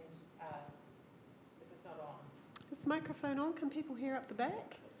and, is this not on? Is this microphone on? Can people hear up the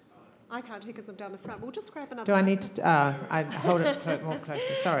back? I can't hear because I'm down the front. We'll just grab another. Do I need to? I hold it more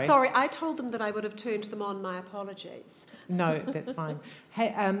closely. Sorry. Sorry, I told them that I would have turned them on. My apologies. No, that's fine.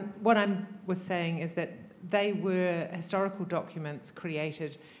 Hey, what I was saying is that they were historical documents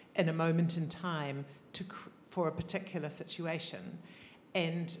created in a moment in time for a particular situation,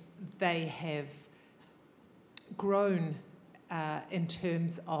 and they have grown in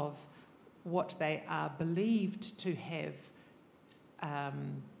terms of what they are believed to have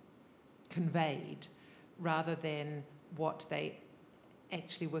conveyed, rather than what they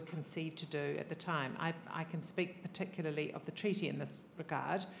actually were conceived to do at the time. I can speak particularly of the treaty in this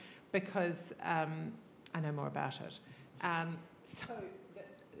regard because I know more about it. So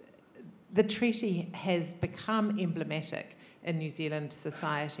the treaty has become emblematic in New Zealand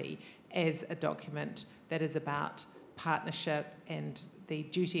society as a document that is about partnership and the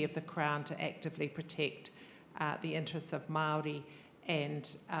duty of the Crown to actively protect the interests of Māori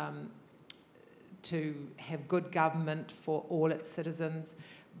and to have good government for all its citizens,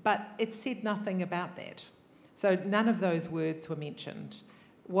 but it said nothing about that. So none of those words were mentioned.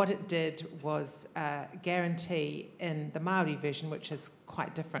 What it did was guarantee in the Māori version, which is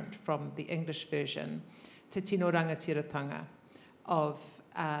quite different from the English version, te tino rangatiratanga of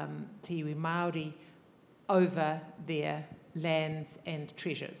te iwi Māori over their lands and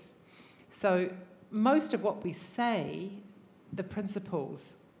treasures. So most of what we say, the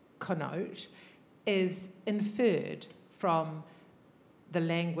principles connote, is inferred from the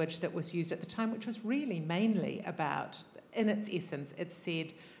language that was used at the time, which was really mainly about, in its essence, it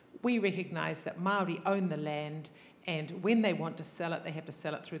said, we recognise that Māori own the land, and when they want to sell it, they have to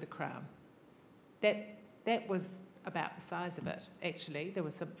sell it through the Crown. That was about the size of it, actually. There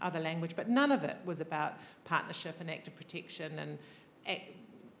was some other language, but none of it was about partnership and active protection and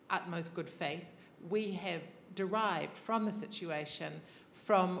utmost good faith. We have derived from the situation,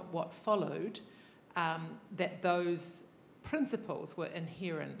 from what followed, that those principles were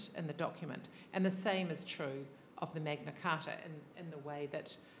inherent in the document. And the same is true of the Magna Carta in the way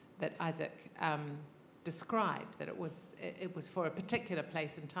that Isaac described, that it was for a particular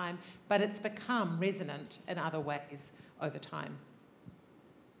place and time, but it's become resonant in other ways over time.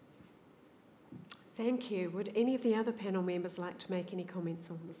 Thank you. Would any of the other panel members like to make any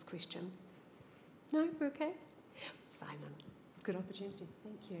comments on this question? No? We're okay? Simon, it's a good opportunity.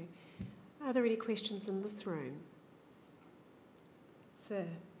 Thank you. Are there any questions in this room? Sir.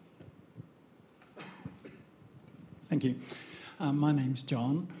 Thank you. My name's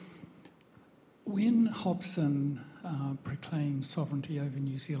John. When Hobson proclaimed sovereignty over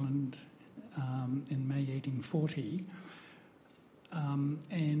New Zealand in May 1840,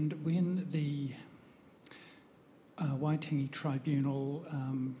 and when the Waitangi Tribunal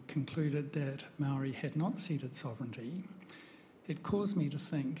concluded that Maori had not ceded sovereignty, it caused me to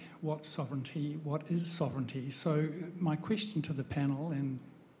think, what is sovereignty? So my question to the panel, and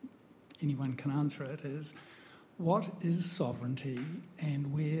anyone can answer it, is what is sovereignty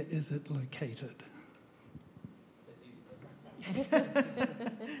and where is it located?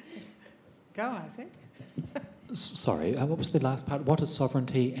 Go, Isaac. Sorry, what was the last part? What is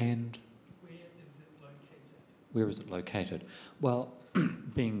sovereignty and where is it located? Well,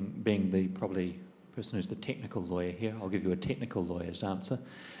 being the probably person who's the technical lawyer here, I'll give you a technical lawyer's answer.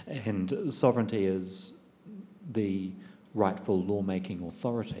 And sovereignty is the rightful lawmaking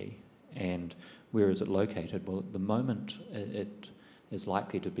authority. And where is it located? Well, at the moment, it is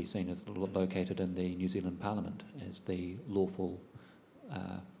likely to be seen as located in the New Zealand Parliament as the lawful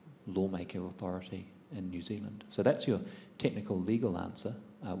lawmaker authority in New Zealand. So that's your technical legal answer.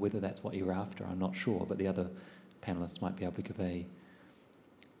 Whether that's what you're after, I'm not sure, but the other panellists might be able to give a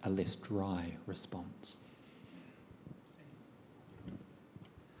less dry response.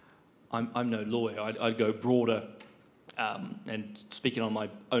 I'm no lawyer. I'd go broader, and speaking on my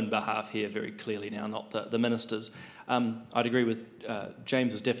own behalf here very clearly now, not the minister's. I'd agree with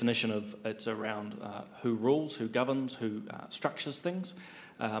James's definition of it's around who rules, who governs, who structures things.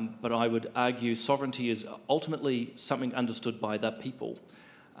 But I would argue sovereignty is ultimately something understood by the people.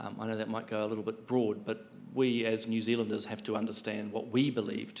 I know that might go a little bit broad, but we as New Zealanders have to understand what we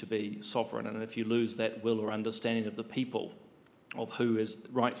believe to be sovereign, and if you lose that will or understanding of the people, who is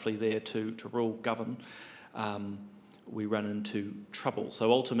rightfully there to rule, govern, we run into trouble.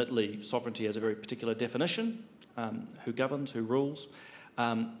 So ultimately, sovereignty has a very particular definition, who governs, who rules.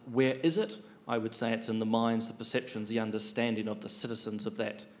 Where is it? I would say it's in the minds, the perceptions, the understanding of the citizens of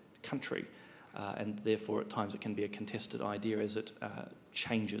that country. And therefore, at times, it can be a contested idea as it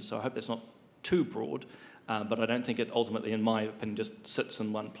changes. So I hope that's not too broad, but I don't think it ultimately, in my opinion, just sits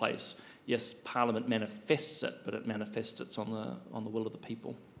in one place. Yes, Parliament manifests it, but it manifests it on the will of the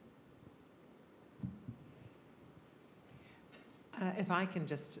people. If I can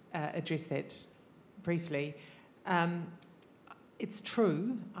just address that briefly. It's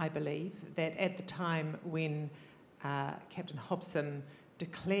true, I believe, that at the time when Captain Hobson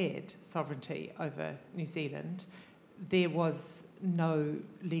declared sovereignty over New Zealand, there was no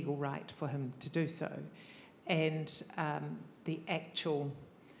legal right for him to do so. And the actual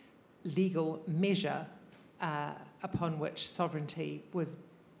legal measure upon which sovereignty was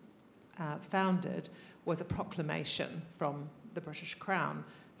founded was a proclamation from the British Crown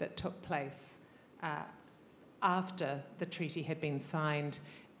that took place after the treaty had been signed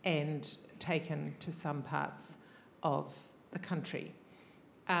and taken to some parts of the country.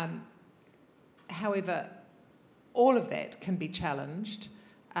 However, all of that can be challenged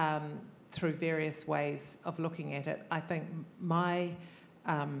through various ways of looking at it. I think my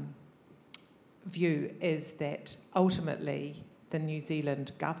view is that ultimately the New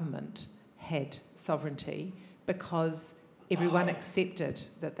Zealand government had sovereignty because everyone accepted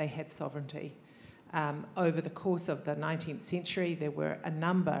that they had sovereignty. Over the course of the 19th century, there were a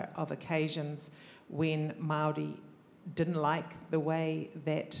number of occasions when Māori didn't like the way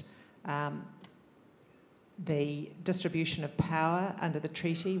that the distribution of power under the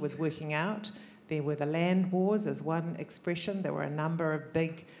treaty was working out. There were the land wars as one expression. There were a number of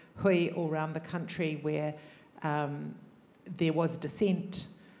big hui all around the country where there was dissent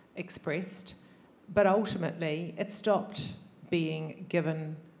expressed, but ultimately it stopped being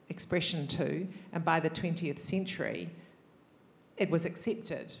given expression to, and by the 20th century, it was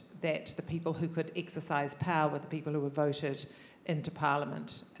accepted that the people who could exercise power were the people who were voted into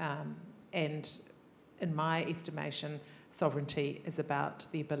Parliament. And in my estimation, sovereignty is about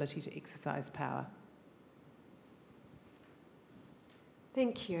the ability to exercise power.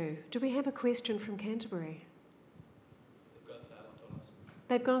 Thank you. Do we have a question from Canterbury?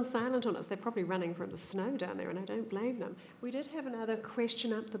 They've gone silent on us. They're probably running from the snow down there, and I don't blame them. We did have another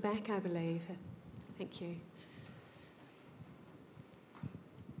question up the back, I believe. Thank you.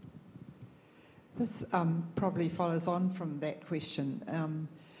 This probably follows on from that question.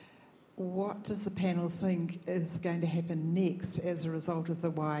 What does the panel think is going to happen next as a result of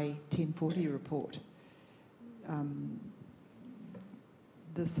the Y1040 report?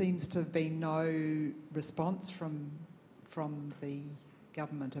 There seems to have been no response from the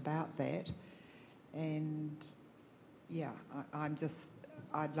government about that, and yeah,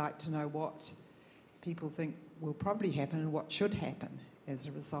 I'd like to know what people think will probably happen and what should happen as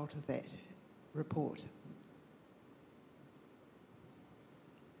a result of that report.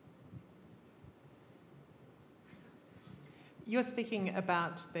 You're speaking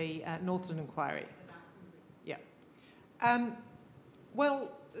about the Northland Inquiry? Yeah.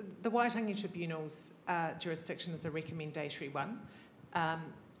 Well, the Waitangi Tribunal's jurisdiction is a recommendatory one.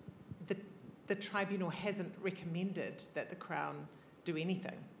 The tribunal hasn't recommended that the Crown do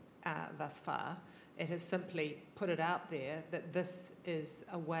anything thus far. It has simply put it out there that this is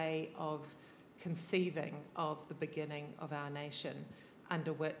a way of conceiving of the beginning of our nation,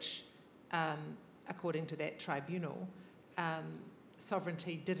 under which, according to that tribunal,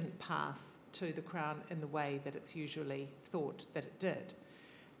 sovereignty didn't pass to the Crown in the way that it's usually thought that it did.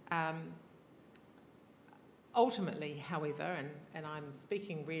 Ultimately, however, and I'm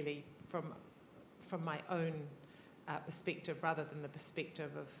speaking really from my own perspective rather than the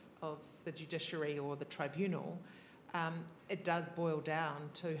perspective of the judiciary or the tribunal, it does boil down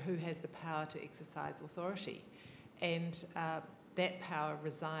to who has the power to exercise authority. And that power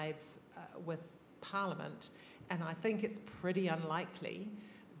resides with Parliament, and I think it's pretty unlikely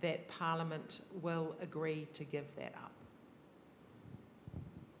that Parliament will agree to give that up.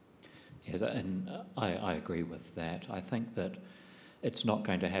 Yes, and I agree with that. I think that it's not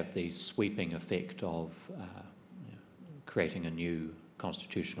going to have the sweeping effect of creating a new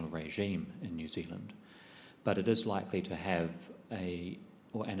constitutional regime in New Zealand, but it is likely to have an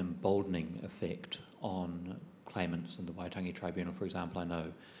emboldening effect on claimants in the Waitangi Tribunal. For example, I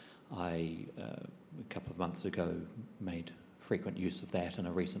know a couple of months ago made frequent use of that in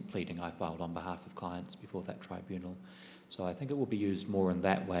a recent pleading I filed on behalf of clients before that tribunal. So I think it will be used more in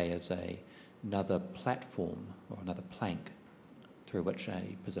that way as another platform or another plank through which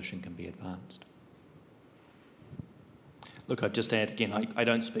a position can be advanced. Look, I'd just add again, I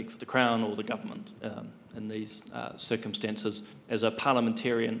don't speak for the Crown or the government in these circumstances. As a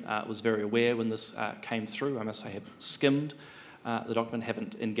parliamentarian, I was very aware when this came through. I must say I have skimmed the document,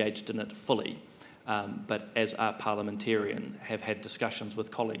 haven't engaged in it fully. But as a parliamentarian, have had discussions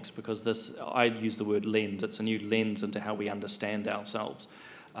with colleagues, because this, I use the word lens, it's a new lens into how we understand ourselves.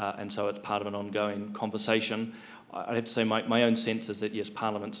 And so it's part of an ongoing conversation. I have to say my own sense is that, yes,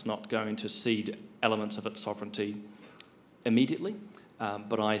 Parliament's not going to cede elements of its sovereignty immediately,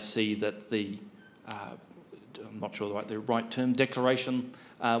 but I see that the, I'm not sure the right term, declaration,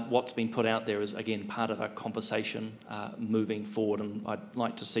 what's been put out there is, again, part of a conversation moving forward, and I'd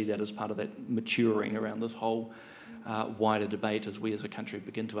like to see that as part of that maturing around this whole wider debate as we as a country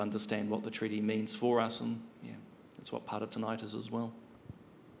begin to understand what the treaty means for us, and yeah, that's what part of tonight is as well.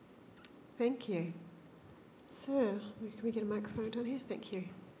 Thank you. Sir, can we get a microphone down here? Thank you.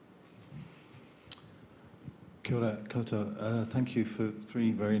 Kia ora koutou. Thank you for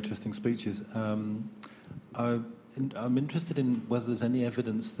 3 very interesting speeches. I'm interested in whether there's any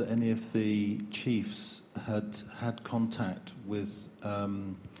evidence that any of the chiefs had contact with,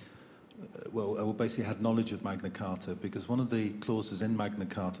 basically had knowledge of Magna Carta, because one of the clauses in Magna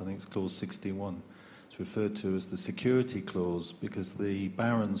Carta, I think it's clause 61, it's referred to as the security clause, because the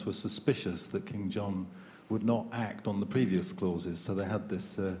barons were suspicious that King John would not act on the previous clauses, so they had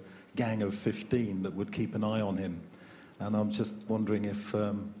this gang of 15 that would keep an eye on him. And I'm just wondering if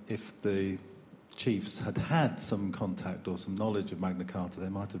the chiefs had some contact or some knowledge of Magna Carta, they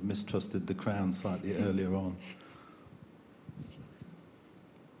might have mistrusted the Crown slightly earlier on.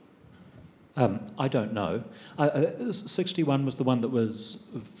 I don't know. 61 was the one that was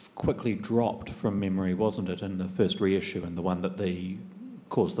quickly dropped from memory, wasn't it, in the first reissue, and the one that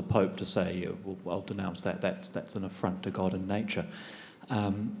caused the Pope to say, well, I'll denounce that, that's an affront to God and nature.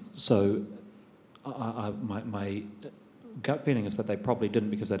 So my gut feeling is that they probably didn't,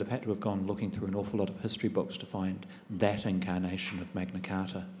 because they'd have had to have gone looking through an awful lot of history books to find that incarnation of Magna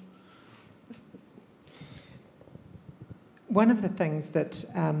Carta. One of the things that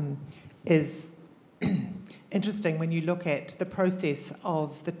is interesting when you look at the process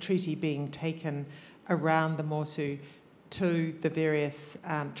of the treaty being taken around the Motu to the various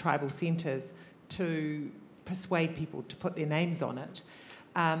tribal centres to persuade people to put their names on it,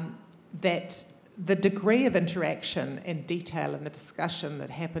 that the degree of interaction and detail in the discussion that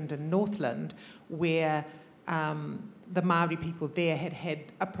happened in Northland, where the Māori people there had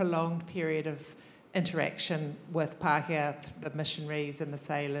a prolonged period of interaction with Pākehā, the missionaries and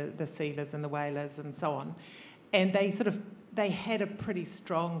the sealers and the whalers and so on, and they had a pretty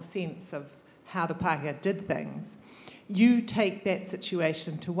strong sense of how the Pākehā did things. You take that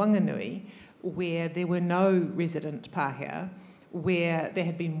situation to Wanganui, where there were no resident Pākehā, where there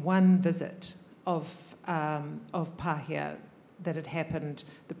had been one visit of Pākehā that had happened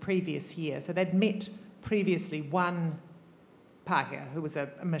the previous year. So they'd met previously one Pākehā who was a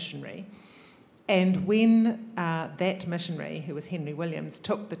missionary, and when that missionary, who was Henry Williams,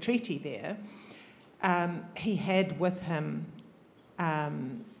 took the treaty there, he had with him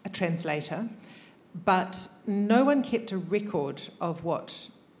a translator, but no one kept a record of what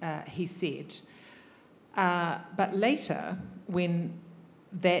he said. But later, when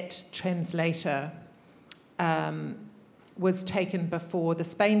that translator was taken before the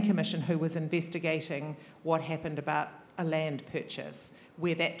Spain Commission, who was investigating what happened about a land purchase,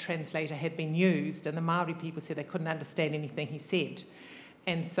 where that translator had been used, and the Māori people said they couldn't understand anything he said.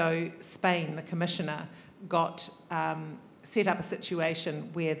 And so Spain, the commissioner, set up a situation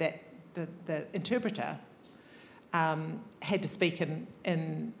where the interpreter had to speak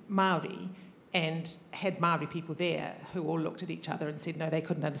in Māori, and had Māori people there who all looked at each other and said no, they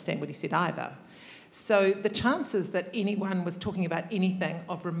couldn't understand what he said either. So the chances that anyone was talking about anything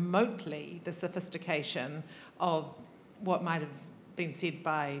of remotely the sophistication of what might have been said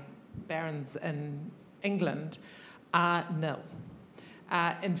by barons in England are nil.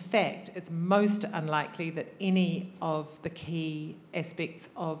 In fact, it's most unlikely that any of the key aspects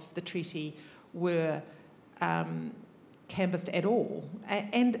of the treaty were canvassed at all.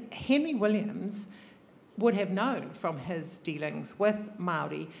 And Henry Williams would have known from his dealings with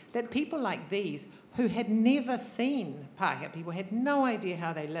Māori that people like these, who had never seen Pākehā people, had no idea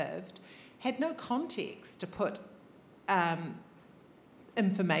how they lived, had no context to put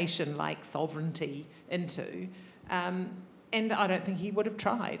information like sovereignty into, and I don't think he would have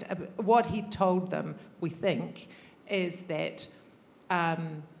tried. What he told them, we think, is that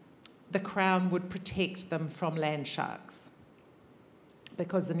the Crown would protect them from land sharks.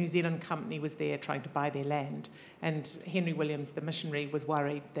 because the New Zealand company was there trying to buy their land, and Henry Williams, the missionary, was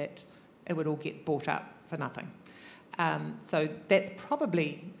worried that it would all get bought up for nothing. So that's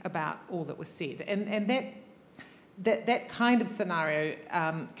probably about all that was said. And that kind of scenario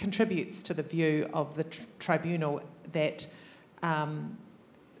contributes to the view of the tribunal that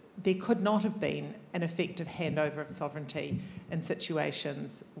there could not have been an effective handover of sovereignty in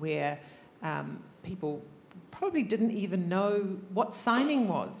situations where people probably didn't even know what signing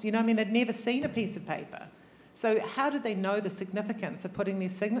was. You know, I mean, they'd never seen a piece of paper. So how did they know the significance of putting their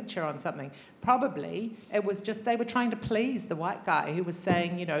signature on something? Probably it was just they were trying to please the white guy who was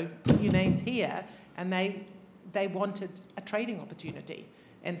saying, you know, put your names here, and they wanted a trading opportunity.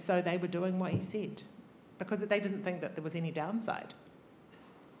 And so they were doing what he said because they didn't think that there was any downside.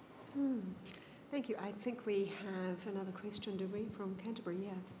 Thank you. I think we have another question, do we, from Canterbury? Yeah.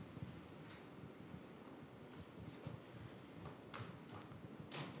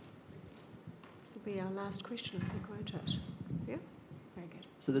 This will be our last question, I think, won't it? Yeah? Very good.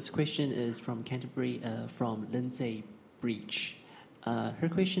 So this question is from Canterbury, from Lindsay Breach. Her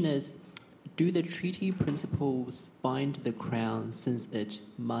question is, do the treaty principles bind the Crown since it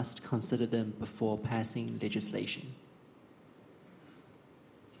must consider them before passing legislation?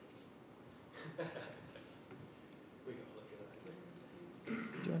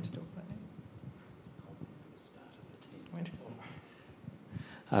 Do you want to talk about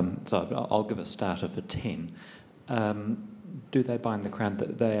that? So I'll give a starter for 10. Do they bind the Crown?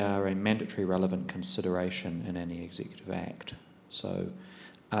 They are a mandatory relevant consideration in any executive act. So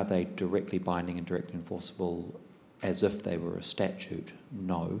are they directly binding and directly enforceable as if they were a statute?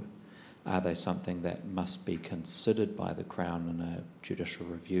 No. Are they something that must be considered by the Crown in a judicial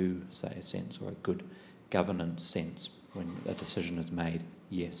review, say, sense, or a good governance sense when a decision is made?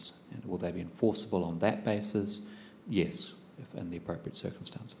 Yes. And will they be enforceable on that basis? Yes, if in the appropriate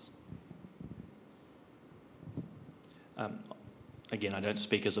circumstances. Again, I don't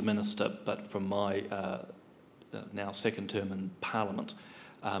speak as a minister, but from my now second term in Parliament,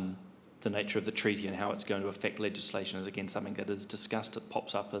 the nature of the treaty and how it's going to affect legislation is again something that is discussed. It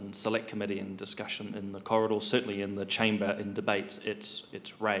pops up in select committee and discussion in the corridor, certainly in the chamber in debates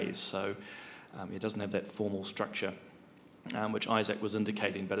it's raised. So it doesn't have that formal structure which Isaac was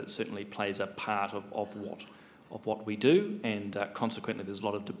indicating, but it certainly plays a part of what we do, and consequently there's a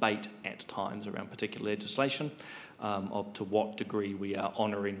lot of debate at times around particular legislation of to what degree we are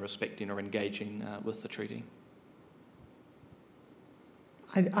honouring, respecting or engaging with the treaty.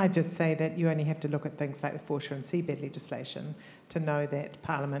 I just say that you only have to look at things like the foreshore and seabed legislation to know that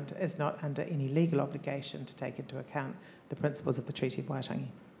Parliament is not under any legal obligation to take into account the principles of the Treaty of Waitangi.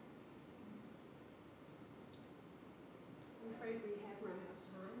 I'm afraid we have run out of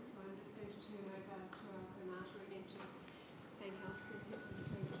time, so I'm just going to turn over to our commentator again to thank our speakers and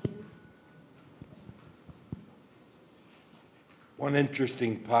thank you. One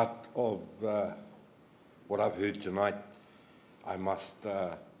interesting part of what I've heard tonight, I must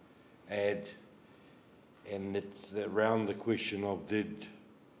add, and it's around the question of did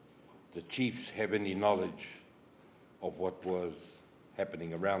the chiefs have any knowledge of what was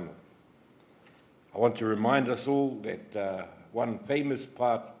happening around them. I want to remind us all that one famous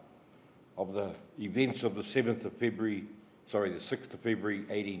part of the events of the 6th of February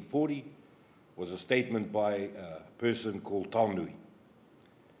 1840 was a statement by a person called Taunui.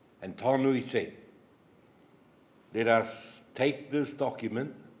 And Taunui said, "Let us take this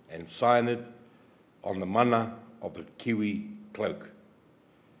document and sign it on the mana of the Kiwi cloak."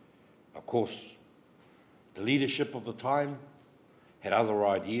 Of course, the leadership of the time had other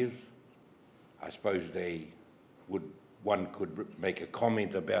ideas. I suppose one could make a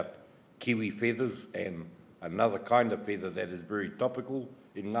comment about Kiwi feathers and another kind of feather that is very topical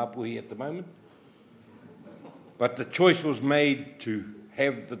in Ngāpuhi at the moment. But the choice was made to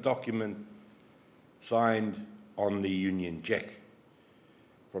have the document signed on the Union Jack.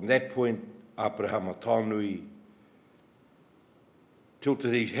 From that point, Abrahama Taunui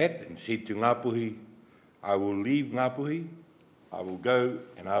tilted his hat and said to Ngāpuhi, "I will leave Ngāpuhi, I will go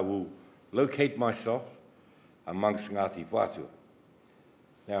and I will locate myself amongst Ngāti Whātua."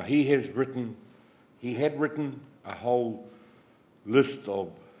 Now he had written a whole list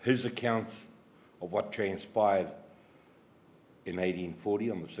of his accounts of what transpired in 1840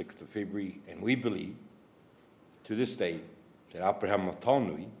 on the 6th of February, and we believe to this day that Abrahama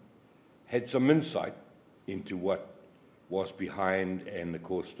Taunui had some insight into what was behind and, of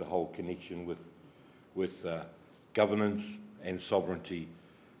course, the whole connection with governance and sovereignty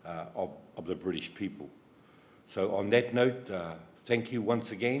of the British people. So on that note, thank you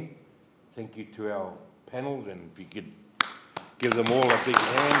once again. Thank you to our panels, and if you could give them all a big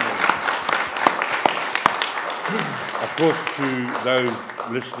hand. Of course, to those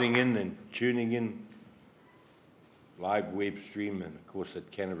listening in and tuning in, live web stream, and of course at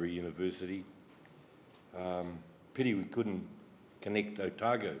Canterbury University. Pity we couldn't connect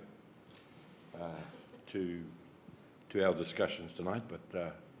Otago to our discussions tonight,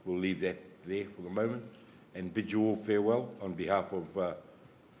 but we'll leave that there for the moment and bid you all farewell on behalf of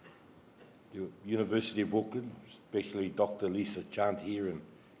the University of Auckland, especially Dr. Lisa Chant here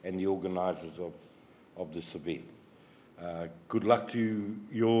and the organisers of this event. Good luck to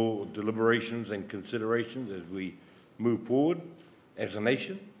your deliberations and considerations as we move forward as a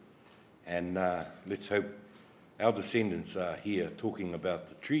nation, and let's hope our descendants are here talking about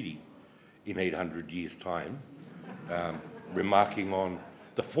the treaty in 800 years' time, remarking on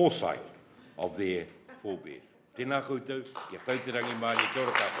the foresight of their forebears. Tēnā koutou, kia tauterangi mai, kia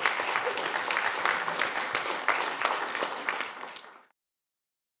ora koutou.